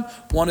Hashem.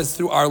 One is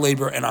through our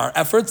labor and our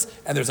efforts.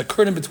 And there's a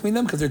curtain between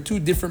them because they're two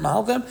different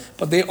mahalchim,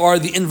 but they are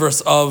the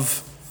inverse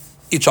of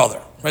each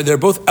other. Right? They're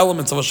both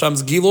elements of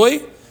Hashem's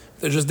Giloi.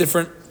 They're just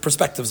different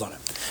perspectives on it.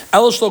 The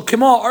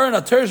Aron and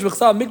the Torah is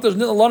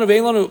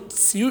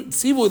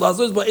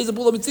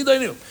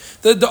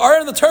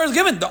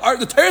given. The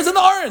Torah is in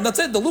the Aron. That's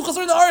it. The Luchas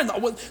are in the Aron.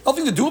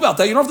 Nothing to do about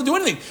that. You don't have to do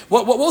anything.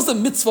 What was the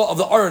mitzvah of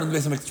the Aron in the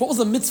Beis HaMikdash? What was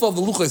the mitzvah of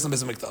the Luchas in the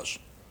Beis HaMikdash?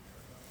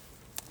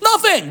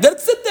 Nothing. Let it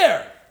sit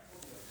there.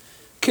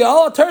 Do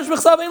not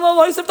add.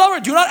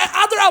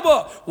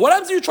 What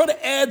happens if you try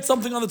to add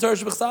something on the Torah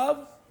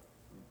Shebechsav?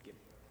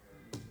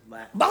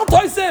 Bal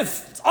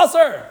Toisif. It's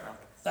Aser.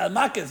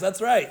 Makis.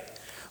 That's right.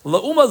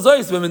 La'uma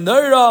zois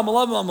b'menorah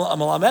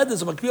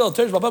malamedes u'makbil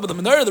teresh b'alpeh. But the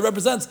menorah that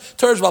represents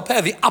teresh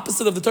b'alpeh, the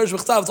opposite of the teresh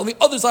b'chsav, it's on the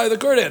other side of the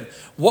curtain.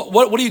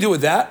 What do you do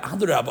with that?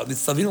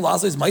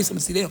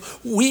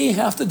 We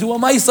have to do a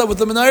maisa with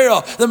the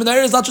menorah. The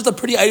menorah is not just a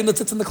pretty item that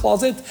sits in the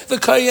closet. The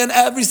kohen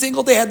every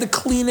single day had to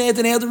clean it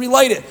and he had to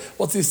relight it.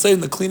 What's he saying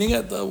in the cleaning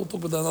it? We'll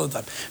talk about that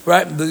another time,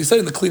 right? The saying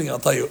in the cleaning, I'll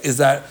tell you, is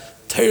that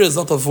Torah is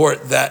not the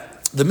vort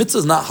that the mitzvah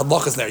is not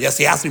hadlachas ner. Yes,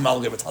 he has to be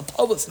malgim. It's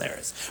hatavas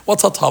neres.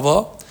 What's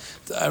hatava?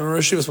 I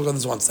remember Shiva spoke on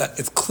this once. That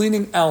it's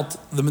cleaning out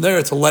the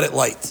menorah to let it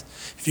light.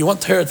 If you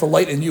want Torah to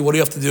light in you, what do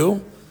you have to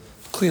do?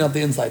 Clean out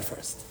the inside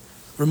first.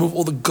 Remove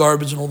all the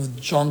garbage and all the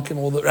junk and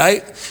all the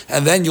right,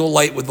 and then you'll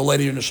light with the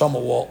light of your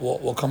neshama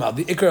will come out.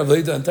 The ikar of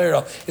Leida and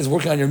Torah is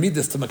working on your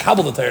midas to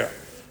makabel the Torah,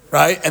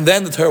 right? And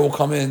then the Torah will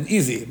come in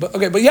easy. But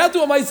you have to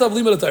do a ma'isa of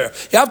lima the Torah.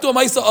 You have to do a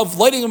ma'isa of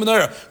lighting a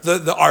menorah.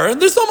 The aron,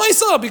 there's no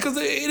ma'isa because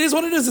it is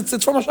what it is.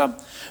 It's from Hashem.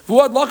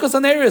 Vuad lakas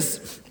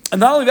aneris, and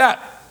not only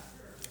that,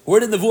 where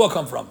did the vuah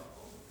come from?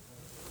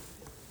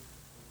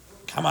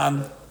 Come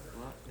on.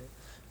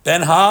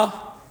 Ben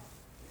ha,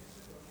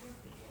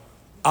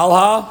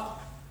 al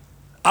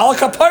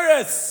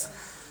kaparis,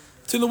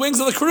 to the wings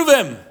of the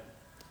keruvim,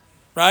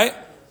 right?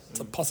 It's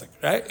a pasuk,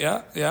 right?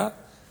 Yeah.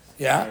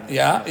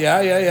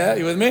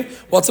 You with me?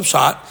 What's up,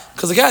 shot?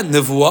 Because again,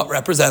 nevuah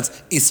represents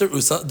Isser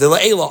Usa de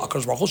La'ela,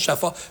 Akash Baruch Hu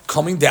Shefa,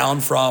 coming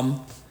down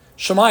from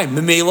Shemayim.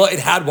 Memela, it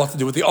had what to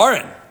do with the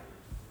aron,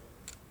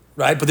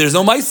 right? But there's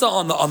no Maisa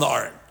on the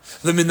aron.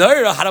 The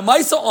Menorah had a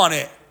Maisa on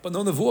it, but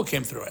no nevuah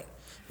came through it.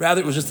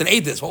 Rather, it was just an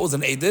edis. What was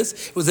an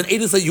edis? It was an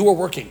edis that you were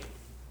working.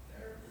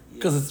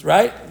 Because it's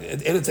right.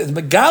 It's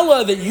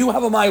megala that you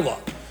have a mila.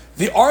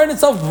 The aron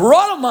itself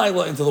brought a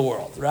mila into the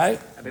world, right?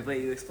 But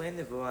you explained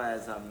the vuah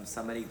as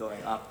somebody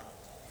going up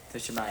to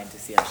Shemayim to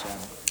see Hashem.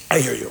 I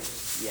hear you.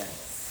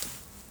 Yes.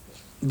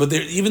 But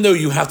even though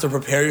you have to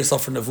prepare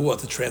yourself for nevuah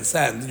to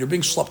transcend, you're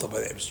being schlepped up by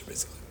the Eibusher,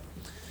 basically.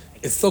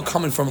 It's still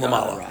coming from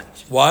Lamala.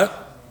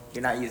 What?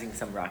 You're not using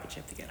some rocket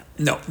ship to get up.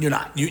 No, you're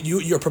not.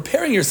 You're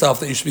preparing yourself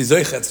that you should be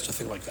zoichet, such a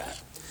thing like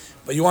that.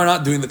 But you are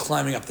not doing the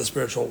climbing up the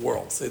spiritual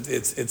worlds.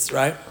 It's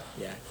right?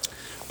 Yeah.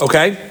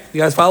 Okay?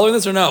 You guys following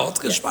this or no? It's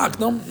geschmack,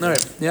 no? All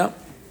right, yeah.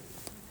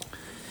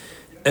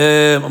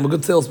 I'm a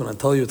good salesman, I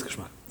tell you it's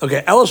geschmack.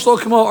 Okay, Ela Shlo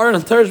Kamo Aron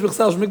and Teresh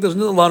B'Chsav Shmikdash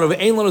Nilan over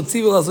Ein Lano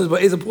Tzivil Lasos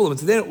by Eza Pula. But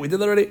today we did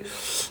that already.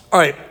 All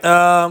right,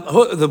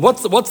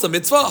 what's the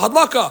mitzvah?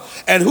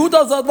 Hadlaka. And who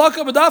does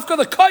Hadlaka? B'dafka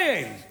the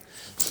Kohen.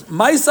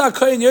 Maisa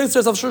Kohen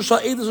Yosef of Shusha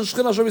Edis of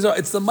Shechina Shobizar.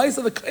 It's the Maisa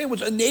of the Kohen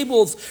which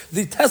enables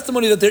the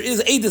testimony that there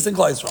is Edis in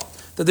Klal Yisrael,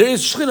 that there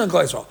is Shechina in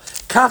Klal Yisrael.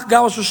 Kach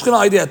Gamash Shechina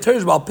idea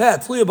Teresh Bal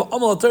Pet Tluya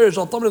Ba'amal Teresh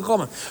Al Tamid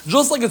Chomen.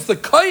 Just like it's the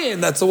Kohen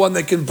that's the one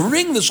that can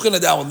bring the Shechina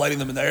down when lighting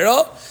the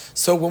Menorah.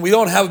 So when we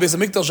don't have a base of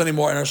Mikdash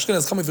anymore and our Shechina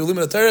is coming through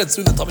Limit Torah, it's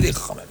through the Tamid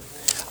Chomen.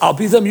 Al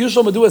Pizam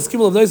Yushal Madu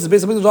Eskimul of Noises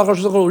base of Mikdash Achar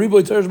Shechol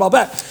Riboy Teresh Bal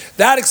Pet.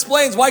 That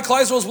explains why Klal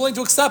Yisrael was willing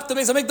to accept the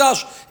base of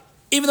Mikdash,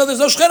 even though there's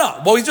no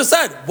Shechina. Well, we just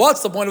said,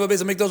 what's the point of a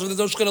base of Mikdash if there's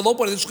no Shechina? The whole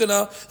point of the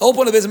Shechina, the whole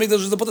point of the base of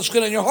Mikdash is to put the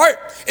Shechina in your heart.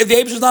 If the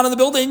Eibusher is not in the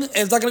building, and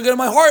it's not going to go in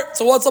my heart,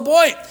 so what's the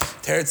point?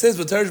 Teretz says,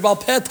 but Teresh Bal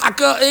Peh,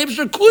 Taka,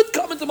 Eibusher could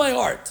come into my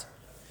heart.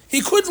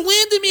 He could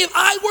land in me if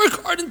I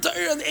work hard in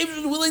Torah, and the Eibusher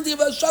is willing to give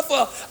a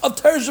shefa of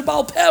Teresh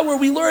Bal Peh, where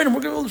we learn, and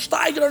we're going to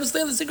steig and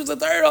understand the secrets of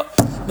Torah.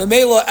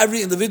 Memela,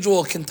 every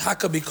individual can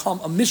Taka become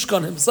a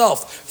Mishkan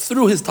himself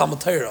through his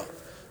Talmud Torah.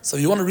 So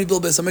if you want to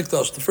rebuild Beis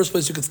HaMikdash, the first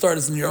place you could start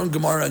is in your own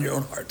Gemara and your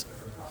own heart.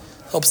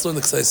 Helps learn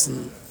the Ksais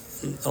and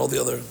all the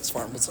other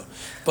Svarim.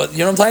 But you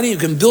know what I'm telling you? You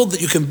can build the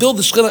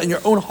Shechina in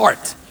your own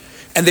heart.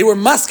 And they were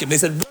maskim. They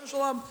said,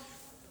 Shalom,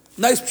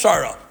 nice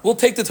pshara. We'll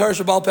take the Torah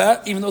Shabal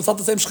Peh, even though it's not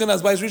the same Shechina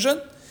as Bayis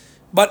Rishon.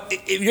 But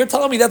if you're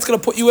telling me that's going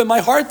to put you in my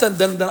heart, then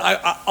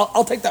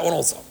I'll take that one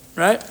also.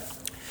 Right?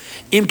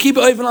 It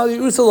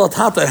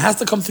has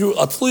to come through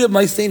a tluya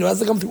ma'aseinu. It has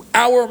to come through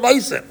our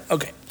ma'asim.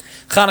 Okay.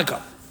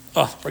 Chanukah.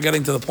 Oh, we're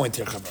getting to the point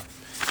here, Chabura.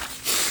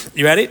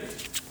 You ready?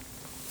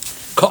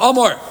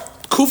 Ka'amor.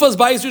 Kufa's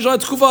Bayis Rishon,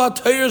 Kufa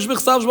Teresh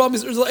B'Chsav Shbal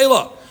Misr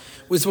Z'Ela.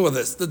 We spoke about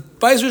this. The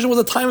Bayis Rishon was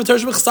a time of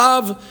Teresh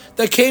B'Chsav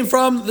that came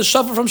from the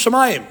Shafa from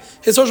Shemayim.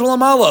 His Teresh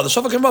B'Lamala. The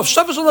Shafa came from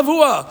Shafa Shal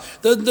Nevuah.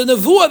 The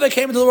Nevuah that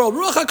came into the world.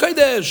 Ruach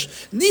HaKodesh.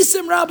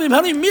 Nisim Rabim.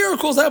 How many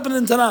miracles happened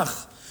in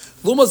Tanakh?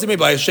 Lumas Yimei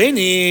Bayis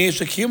Sheni.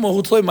 Shekimu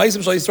Hu Tloi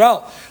Maisim Shal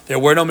Yisrael. There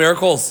were no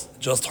miracles.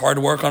 Just hard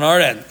work on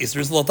our end.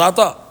 Isr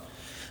Z'Latata.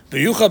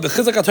 B'yucha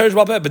b'chizak ha-teresh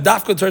b'al peh,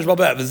 b'dafka teresh b'al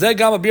peh, v'zeh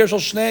gam ha'bir shel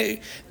shnei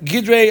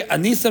gidrei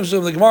anisem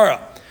shel the Gemara.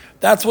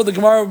 That's what the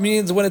Gemara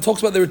means when it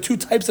talks about there were two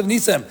types of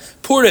nisem.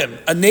 Purim,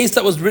 a nace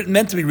that was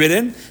meant to be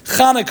written.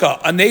 Chanukah,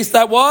 a nace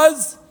that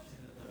was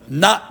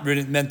not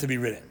meant to be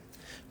written.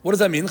 What does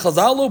that mean?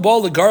 Chazal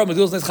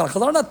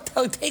are not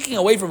taking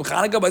away from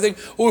Chanukah by saying,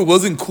 oh, it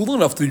wasn't cool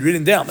enough to be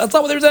written down. That's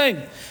not what they're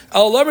saying.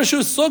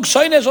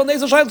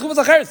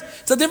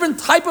 It's a different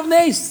type of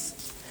nace.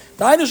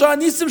 The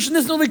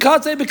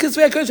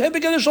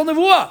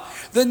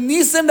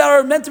nisim that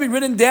are meant to be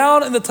written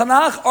down in the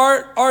Tanakh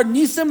are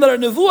nisim that are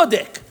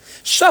nevuadik.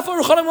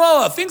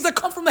 Things that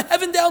come from the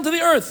heaven down to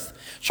the earth.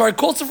 Shari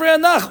Kol Sifrei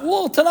Tanakh,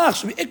 all Tanakh,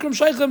 should be Ikram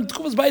Shaychem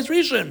Tkuvas Bayis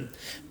Rishon,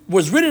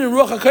 was written in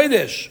Ruach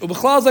HaKodesh,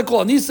 Ubechlal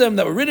Zakol Anisim,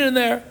 that were written in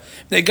there.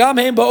 They Gam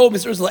Heim Ba'o,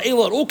 Mr.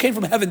 La'ela, it all came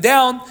from heaven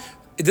down.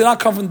 It did not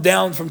come from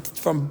down,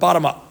 from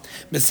bottom up.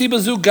 Mesiba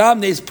Zu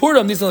Gam Neis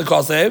Purim Nisan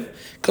L'Kosev,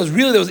 because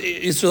really there was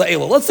Yisrael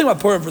La'ela. Let's think about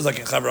Purim for a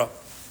second, Chabura.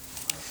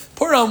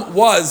 Purim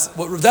was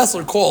what Rav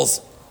Dessler calls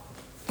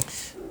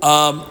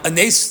a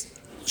Neis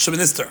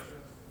Sheminister.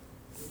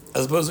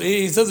 As opposed to,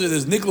 he says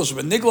there's Nigla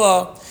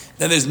Shebenigla,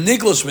 then there's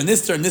Nigla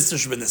Shebenister, and Nister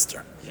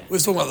Shebenister. Yeah.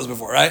 We've spoken about this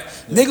before, right?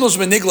 Yeah. Nigla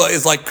Shebenigla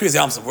is like Kriyas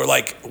Yamsuf. We're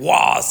like,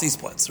 wow,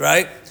 C-splits,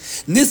 right?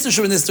 Nister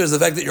Shebenister is the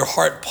fact that your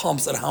heart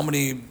pumps at how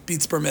many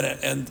beats per minute,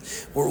 and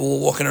we're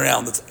walking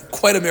around. It's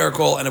quite a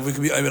miracle, and if we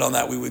could be able on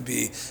that, we would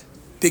be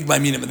big by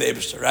minim in the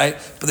Eibishter, right?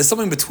 But there's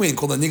something in between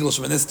called the Nigla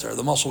Shebenister.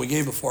 The mashal we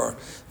gave before,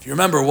 if you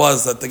remember,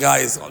 was that the guy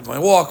is going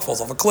to walk,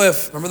 falls off a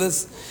cliff. Remember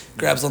this?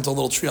 Grabs onto a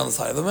little tree on the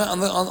side of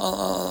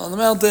on the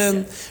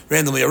mountain.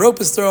 Randomly, a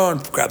rope is thrown.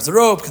 Grabs the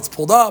rope, gets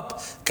pulled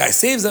up. Guy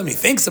saves him. He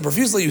thanks him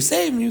profusely. You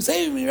saved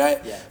me, right?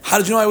 Yeah. How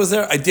did you know I was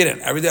there? I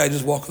didn't. Every day I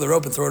just walk with the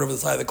rope and throw it over the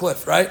side of the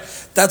cliff, right?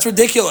 That's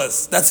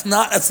ridiculous. That's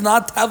not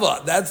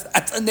teva. That's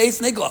a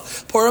Neis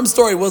Nigla. Purim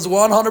story was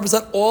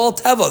 100% all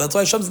teva. That's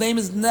why Hashem's name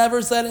is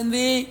never said in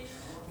the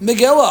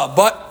Megillah.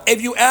 But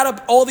if you add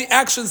up all the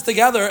actions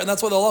together, and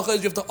that's why the halacha is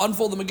you have to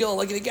unfold the Megillah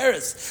like an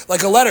Igeris,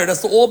 like a letter. It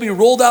has to all be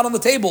rolled out on the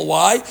table.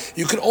 Why?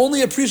 You can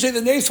only appreciate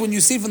the Nes when you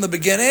see from the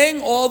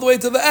beginning all the way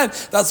to the end.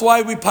 That's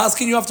why we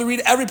paskin, you have to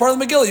read every part of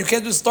the Megillah. You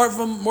can't just start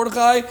from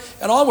Mordechai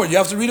and onward. You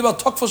have to read about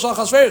Tukfa Shal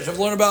Chashverosh. You have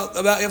to learn about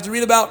you have to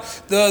read about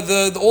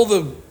the all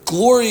the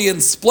glory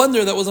and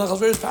splendor that was in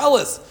Chashverosh's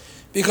palace.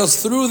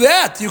 Because through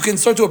that, you can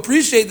start to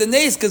appreciate the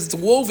Nes, because it's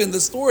woven the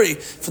story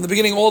from the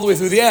beginning all the way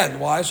through the end.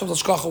 Why? Hashem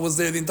Shkacha was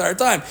there the entire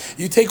time.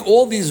 You take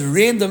all these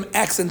random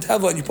acts in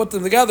Teva and you put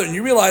them together and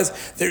you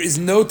realize there is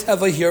no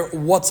Teva here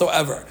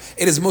whatsoever.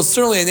 It is most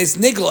certainly a Nes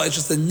Nigla. It's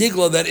just a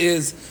Nigla that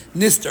is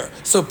Nister.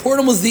 So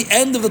Purim was the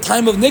end of the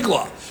time of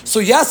Nigla. So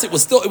yes, it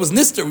was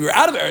Nister. We were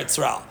out of Eretz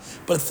Yisrael.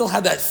 But it still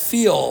had that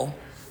feel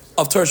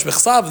of Teresh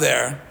B'chsav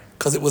there,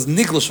 because it was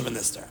Nigla Shem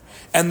Nister.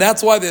 And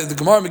that's why the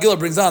Gemara Megillah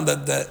brings on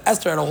that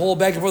Esther had a whole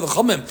back and forth of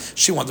Chumim.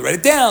 She wanted to write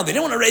it down. They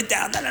didn't want to write it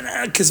down.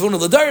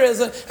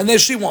 And then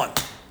she won.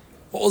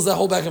 What was that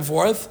whole back and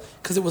forth?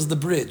 Because it was the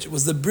bridge. It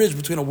was the bridge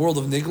between a world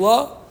of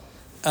Nigla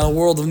and a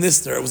world of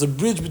Nister. It was a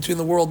bridge between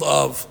the world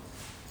of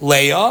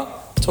Leah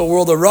to a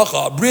world of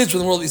Racha. A bridge from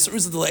the world of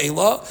Yisrael to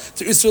Le'ela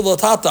to Yisrael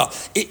Tata.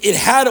 It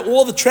had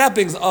all the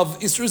trappings of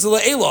Yisrael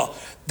Le'ela.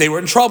 They were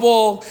in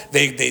trouble,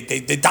 they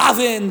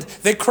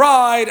davened, they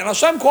cried, and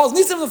Hashem calls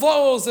Nisim the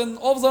flows, and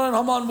all of a sudden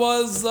Haman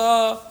was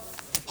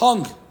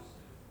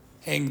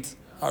hanged,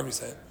 however you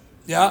say it.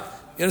 Yeah?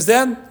 You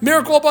understand?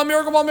 Miracle upon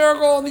miracle upon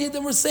miracle, and the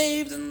Yidden were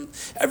saved, and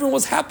everyone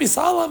was happy,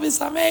 Salah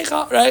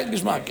v'samecha, right?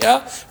 Gishmak,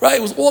 yeah? Right?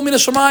 It was all Mina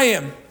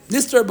Shemayim.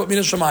 Nister, but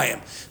Mina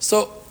Shemayim.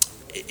 So,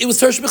 it was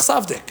Teresh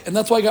B'chsavdik, and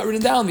that's why I got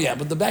written down in the end.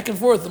 But the back and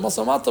forth, the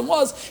Masam Matam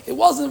it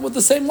wasn't with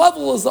the same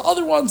level as the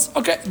other ones.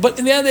 Okay, but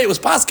in the end of the day, it was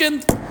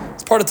Paskin.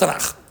 It's part of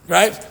Tanakh,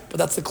 right? But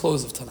that's the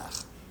close of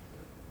Tanakh.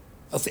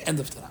 That's the end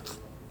of Tanakh,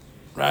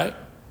 right?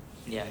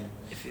 Yeah.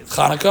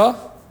 Chanukah,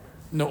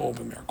 no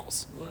open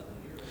miracles. What?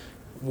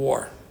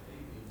 War,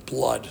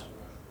 blood.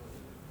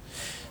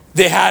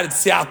 They had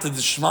Siyata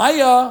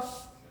D'Shmaya.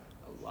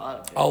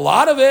 A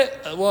lot of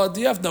it. Well,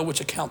 do you have to know which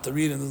account to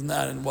read and this and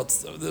that, and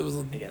there was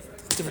a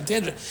different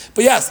tangent.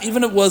 But yes,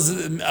 even it was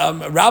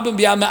Rabim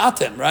B'Yam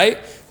Me'atim, right?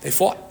 They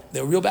fought. They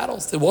were real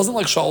battles. It wasn't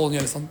like Shaul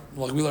and Yonasan,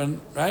 like we learned,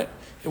 right?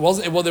 It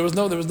wasn't. Well, there was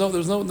no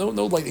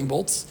lightning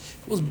bolts.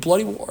 It was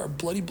bloody war,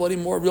 bloody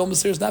war. Real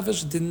mysterious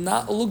nefesh. It did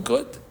not look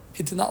good.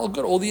 It did not look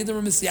good. All the Yidden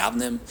were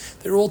misyavnim.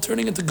 They were all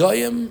turning into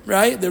goyim,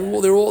 right? They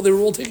were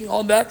all taking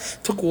on that.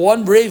 Took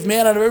one brave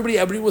man out of everybody.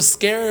 Everybody was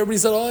scared. Everybody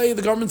said, "Oh,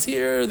 the government's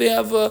here. They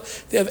have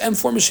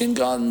M4 machine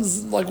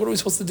guns. Like, what are we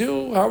supposed to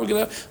do? How are we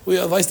gonna? We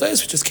have Vice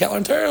Dice. We just can't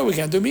learn Torah. We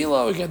can't do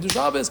Mila. We can't do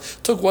Shabbos."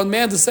 Took one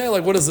man to say,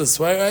 like, "What is this?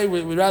 Right?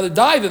 We'd rather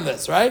die than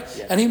this, right?"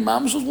 Yeah. And he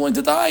mamish was willing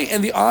to die,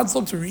 and the odds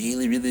looked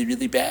really, really,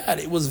 really bad.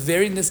 It was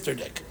very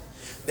nisterdik.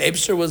 The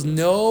Eibster was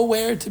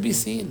nowhere to be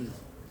seen.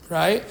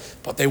 Right?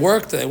 But they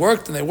worked, and in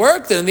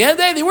the end of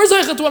the day, they were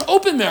zeicha to an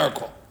open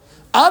miracle.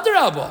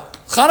 Adarabah.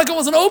 Chanukah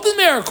was an open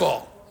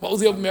miracle. What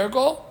was the open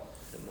miracle?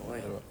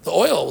 The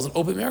oil was an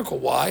open miracle.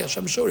 Why?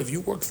 Hashem showed, if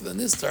you work for the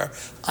Nister,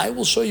 I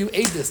will show you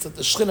Eidis, that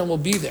the Shechina will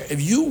be there.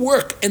 If you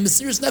work in the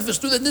serious nefesh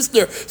through the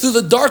Nister, through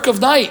the dark of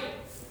night,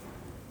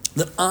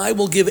 then I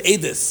will give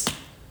Eidis,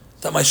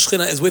 that my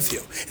Shechina is with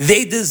you.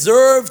 They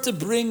deserve to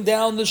bring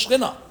down the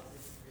Shechina.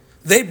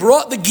 They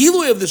brought the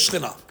Gilui of the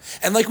Shechina.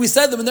 And like we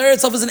said, the Menorah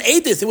itself is an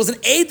Eidis. It was an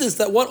Eidis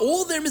that what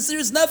all their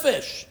mysterious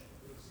nefesh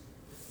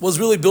was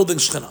really building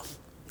Shechina.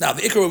 Now,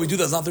 the Ikar way we do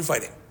that is not through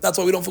fighting. That's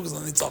why we don't focus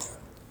on the Nitzachah.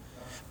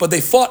 But they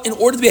fought in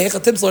order to be a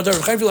Hechatim Salar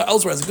Torah. Chaim Filar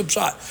elsewhere has a good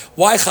shot.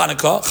 Why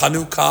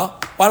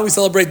Chanukah? Why don't we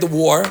celebrate the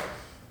war?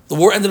 The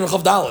war ended in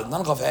Chav Daled, not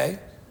in Chav Hey.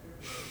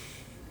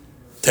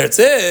 Teretz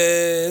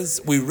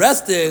is, we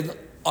rested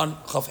on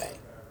Chav Hey.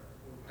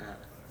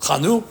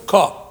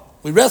 Chanukah.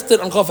 We rested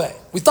on Chav Hey.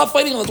 We stopped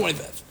fighting on the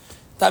 25th.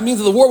 That means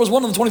that the war was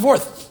won on the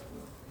 24th.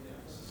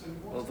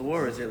 Well, the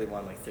war was really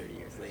won like 30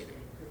 years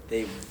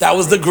later. That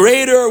was the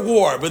greater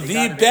war, but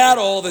the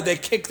battle that they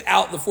kicked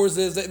out the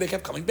forces, they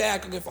kept coming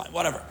back. Okay, fine,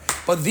 whatever.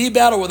 But the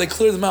battle where they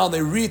cleared them out and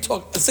they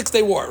retook the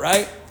 6-day war,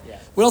 right? Yeah.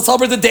 We don't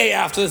celebrate the day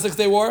after the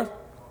 6-day war.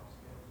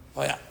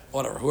 Oh yeah,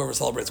 whatever. Whoever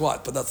celebrates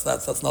what, but that's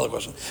another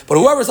question. But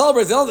whoever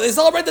celebrates, they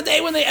celebrate the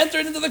day when they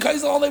entered into the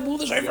Kaisel, they blew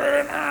the shofar,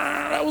 and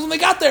that was when they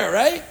got there,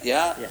 right?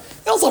 Yeah. They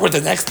don't celebrate the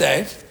next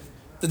day,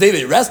 the day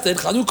they rested.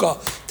 Chanukah.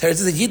 Teretz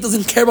says he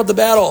doesn't care about the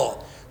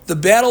battle. The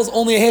battle's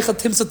only a hecha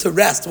timsa to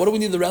rest. What do we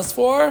need the rest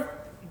for?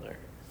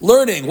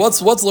 Learning.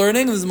 What's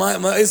learning? This is my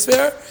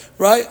isfer,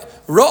 right?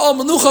 Ra'a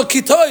menucha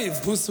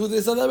kitoiv. Who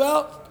they said that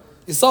about?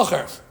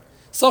 Yisachar.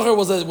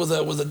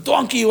 Yisachar was a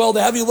donkey who held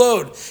a heavy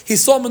load. He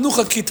saw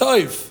menucha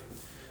kitoiv.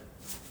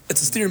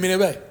 It's a steer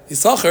minabay.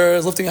 Yisachar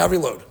is lifting a heavy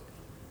load.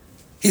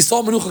 He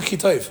saw menucha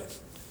kitoiv,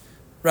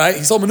 right?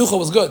 He saw menucha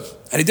was good,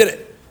 and he did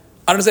it.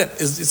 I don't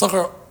understand. Is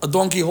Yisachar a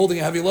donkey holding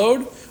a heavy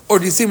load, or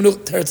do you see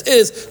menucha? Teretz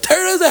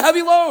is a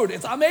heavy load.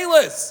 It's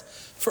amelis.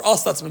 For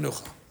us, that's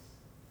menucha.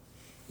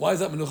 Why is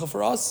that menucha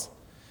for us?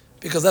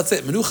 Because that's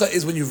it. Menucha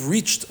is when you've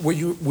reached where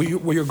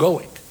you're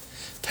going.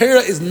 Torah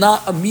is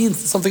not a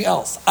means to something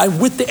else. I'm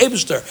with the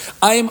Eibishter.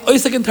 I am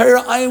Oisek in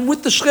Torah. I am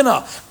with the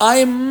Shechina. I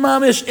am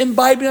mamish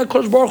imbibing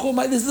HaKadosh Baruch Hu.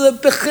 This is a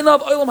bechina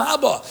of Olam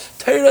Haba.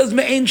 Torah is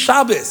me'ein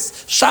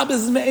Shabbos.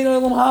 Shabbos is me'ein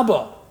Olam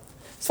Haba.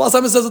 Sifsai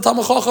Chaim says the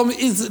Talmud Chacham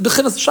is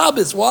bechinas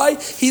Shabbos. Why?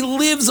 He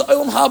lives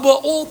Olam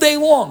Haba all day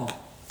long.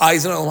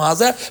 Eyes in Olam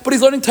Hazeh, but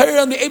he's learning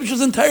Torah and the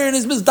Eibishter's in Torah and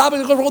he's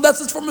mizdabing HaKadosh Baruch Hu. That's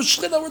just from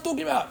Shechina we're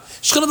talking about.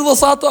 Shechina de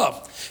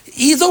Lasata.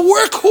 He's a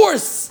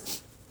workhorse.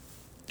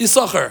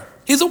 Yisachar.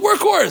 He's a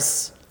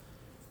workhorse.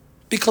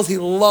 Because he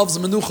loves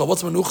menucha.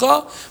 What's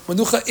menucha?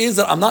 Menucha is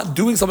that I'm not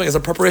doing something as a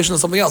preparation of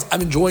something else.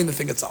 I'm enjoying the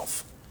thing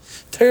itself.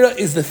 Torah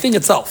is the thing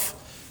itself.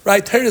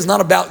 Right? Torah is not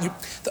about you.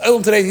 The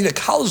Olam today, you need a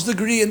college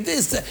degree and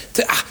this.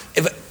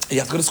 If you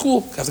have to go to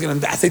school, you have to get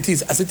into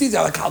SATs, you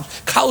have to college.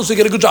 College to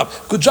get a good job.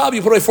 Good job,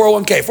 you put away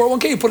 401k.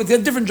 401k, you put it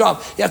in a different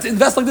job. You have to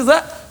invest like this,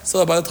 that. So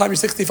that by the time you're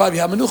 65,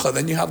 you have menucha.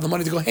 Then you have the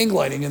money to go hang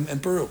gliding in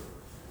Peru.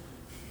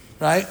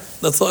 Right?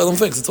 That's the Olam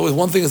thinks. It's always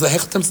one thing is a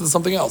hechatim to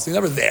something else. You're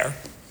never there.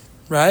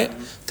 Right?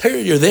 Torah,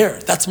 you're there.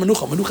 That's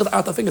menucha. Menucha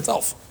is the thing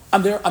itself.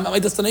 I'm there. I'm at my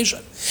destination.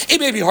 It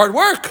may be hard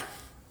work,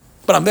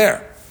 but I'm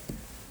there.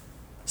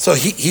 So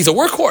he's a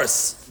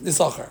workhorse,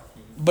 Yisachar.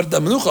 But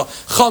the menucha,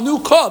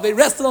 Chanukah, they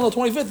rested on the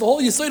 25th. The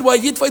whole Yisod why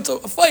Yid fights a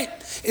fight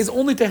is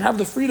only to have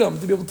the freedom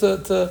to be able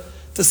to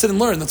sit and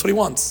learn. That's what he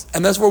wants.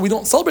 And that's where we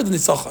don't celebrate the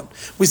Nisachan.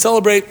 We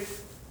celebrate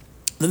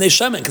the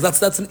Neshemen, because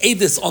that's an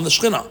edis on the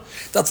Shechina.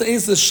 That's an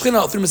edis to the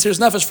Shechina through Mesiras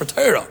Nefesh for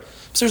Torah.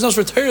 Mesiras Nefesh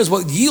for Torah is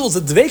what yields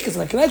the dveikus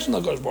and the connection to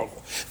HaKadosh Baruch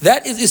Hu.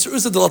 That is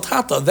Yisrusa de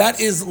Latata. That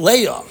is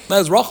Leah. That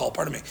is Rachel,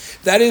 pardon me.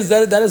 That is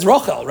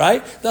Rachel,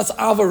 right? That's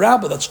Ava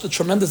Rabbah. That's the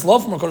tremendous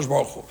love from HaKadosh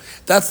Baruch Hu.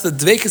 That's the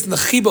dveikus and the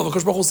chiba of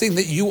HaKadosh Baruch Hu saying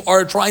that you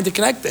are trying to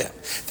connect to Him.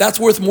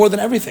 That's worth more than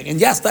everything. And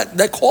yes,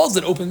 that caused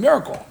an open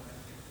miracle.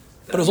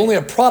 But it was only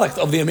a product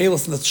of the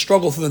Amelis and the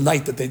struggle through the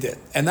night that they did.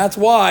 And that's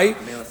why...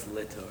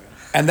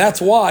 And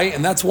that's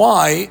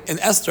why in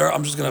Esther,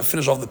 I'm just going to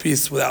finish off the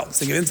piece without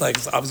singing insight,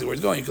 because obviously where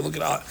it's going, you can look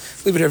it out,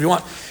 leave it here if you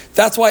want.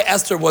 That's why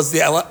Esther was the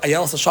Ayelas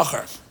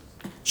HaShachar.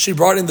 She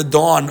brought in the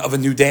dawn of a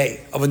new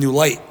day, of a new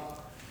light.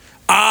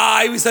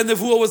 We said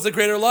Nevuah was the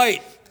greater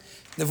light.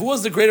 Nevuah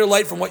is the greater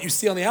light from what you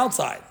see on the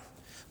outside.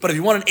 But if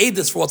you want an aid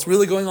this for what's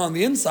really going on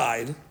the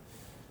inside,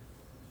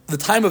 the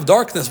time of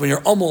darkness, when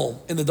you're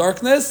in the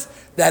darkness,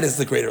 that is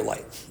the greater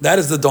light. That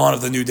is the dawn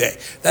of the new day.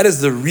 That is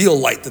the real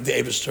light that the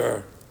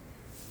Eibishter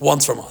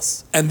wants from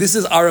us. And this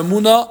is our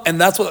emunah, and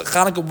that's what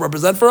Chanukah will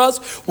represent for us.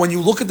 When you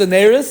look at the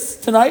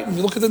Neiris tonight,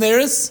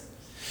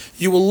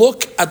 you will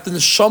look at the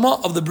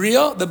neshama of the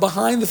Bria, that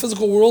behind the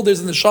physical world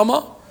there's a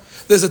neshama,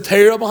 there's a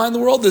Torah behind the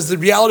world, there's the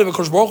reality of a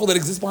HaKadosh Baruch Hu that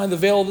exists behind the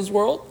veil of this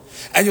world,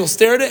 and you'll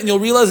stare at it and you'll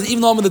realize that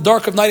even though I'm in the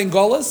dark of night in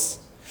Galus,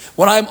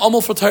 when I'm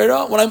amal for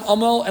Torah, when I'm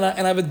amal and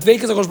I have a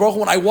dveikus HaKadosh Baruch Hu,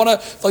 when I want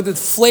to, like the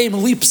flame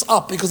leaps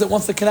up because it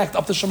wants to connect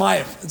up to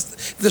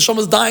Shemayim. The Shema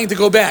is dying to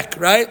go back,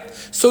 right?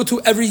 So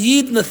to every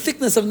Yid in the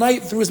thickness of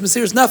night through his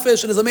Mesiras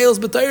Nefesh and his Amelos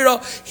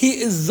B'Torah,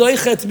 he is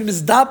zoichet to be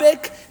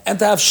mizdabek and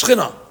to have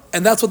Shechina.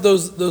 And that's what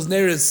those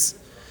neiris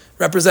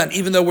represent,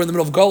 even though we're in the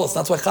middle of Golos.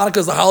 That's why Chanukah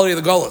is the holiday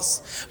of the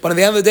Golos. But at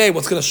the end of the day,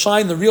 what's going to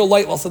shine the real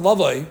light, Lasad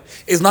Lavai,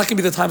 is not going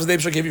to be the times that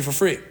Eibishter gave you for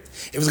free.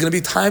 It was going to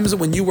be times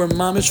when you were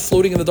mamish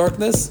floating in the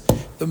darkness,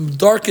 the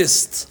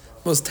darkest,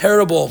 most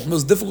terrible,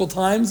 most difficult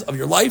times of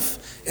your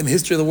life in the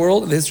history of the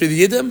world, in the history of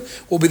the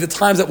Yiddim, will be the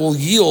times that will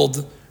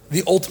yield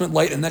the ultimate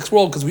light in the next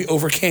world, because we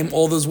overcame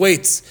all those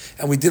weights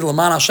and we did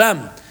Laman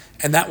Hashem.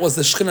 And that was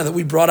the Shechina that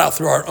we brought out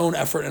through our own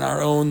effort and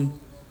our own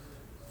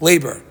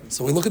labor.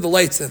 So we look at the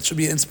lights, and it should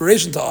be an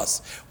inspiration to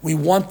us. We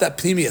want that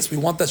pnimius, we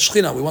want that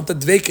Shechina, we want that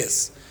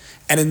dveikus.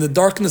 And in the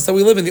darkness that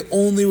we live in, the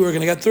only way we're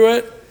going to get through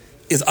it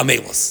is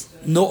amelos.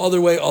 No other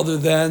way other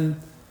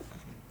than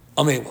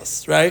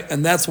amelos, right?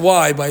 And that's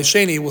why by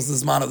Sheni was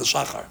the Zman of the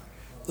Shachar,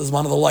 the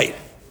Zman of the light.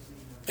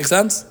 Make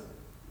sense?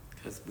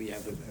 Because we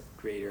have a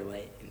greater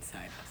light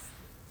inside us.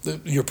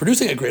 You're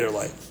producing a greater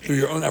light through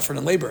your own effort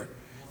and labor.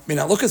 May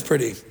not look as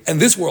pretty. In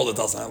this world, it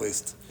doesn't, at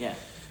least. Yeah.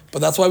 But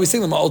that's why we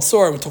sing the Ma'ot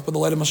Sor. We talk about the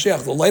light of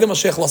Mashiach. The light of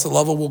Mashiach, Lasad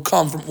Lava, will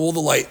come from all the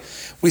light.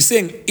 We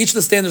sing each of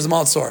the standards of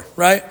Ma'ot Sor,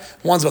 right?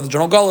 One's about the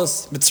General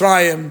Galus,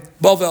 Mitzrayim,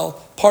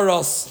 Bovel,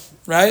 Paros,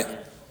 right?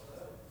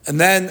 And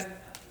then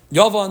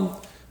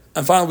Yavan,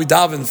 and finally we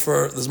daven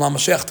for the Zman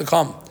Mashiach to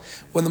come.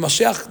 When the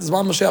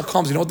Zman Mashiach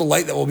comes, you know what the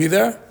light that will be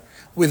there?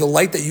 Will be the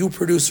light that you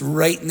produce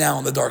right now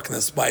in the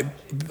darkness by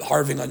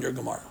harving on your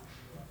Gemara.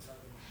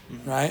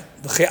 Right?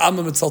 Let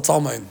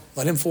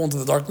him fall into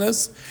the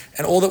darkness,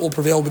 and all that will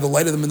prevail will be the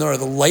light of the menorah,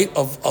 the light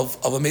of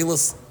a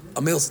melis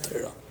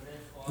Torah.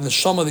 And the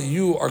shama that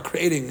you are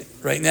creating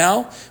right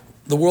now,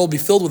 the world will be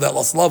filled with that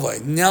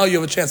laslavai. Now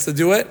you have a chance to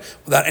do it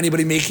without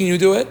anybody making you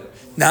do it.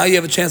 Now you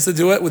have a chance to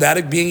do it without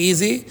it being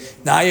easy.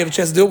 Now you have a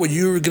chance to do it where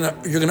you're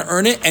gonna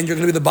earn it, and you're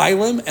gonna be the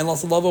bailim and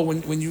lasalava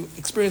when you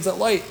experience that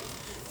light.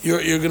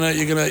 You're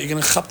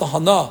gonna chap the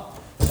hana.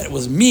 It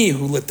was me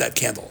who lit that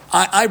candle.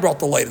 I brought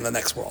the light in the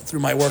next world through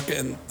my work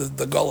in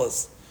the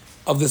gullahs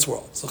of this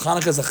world. So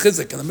Chanukah is a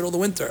chizik in the middle of the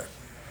winter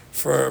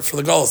for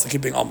the gullahs to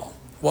keep being Amma.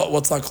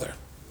 What's not clear?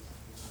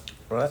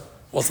 What?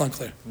 What's not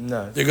clear?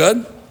 No. You're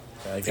good?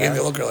 You gave me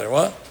a look earlier.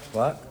 What?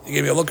 What? You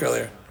gave me a look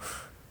earlier.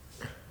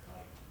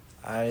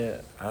 I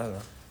don't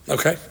know.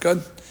 Okay,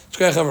 good.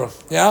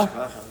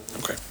 Yeah?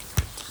 Okay.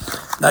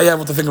 Now you have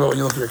what to think about when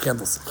you look at your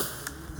candles.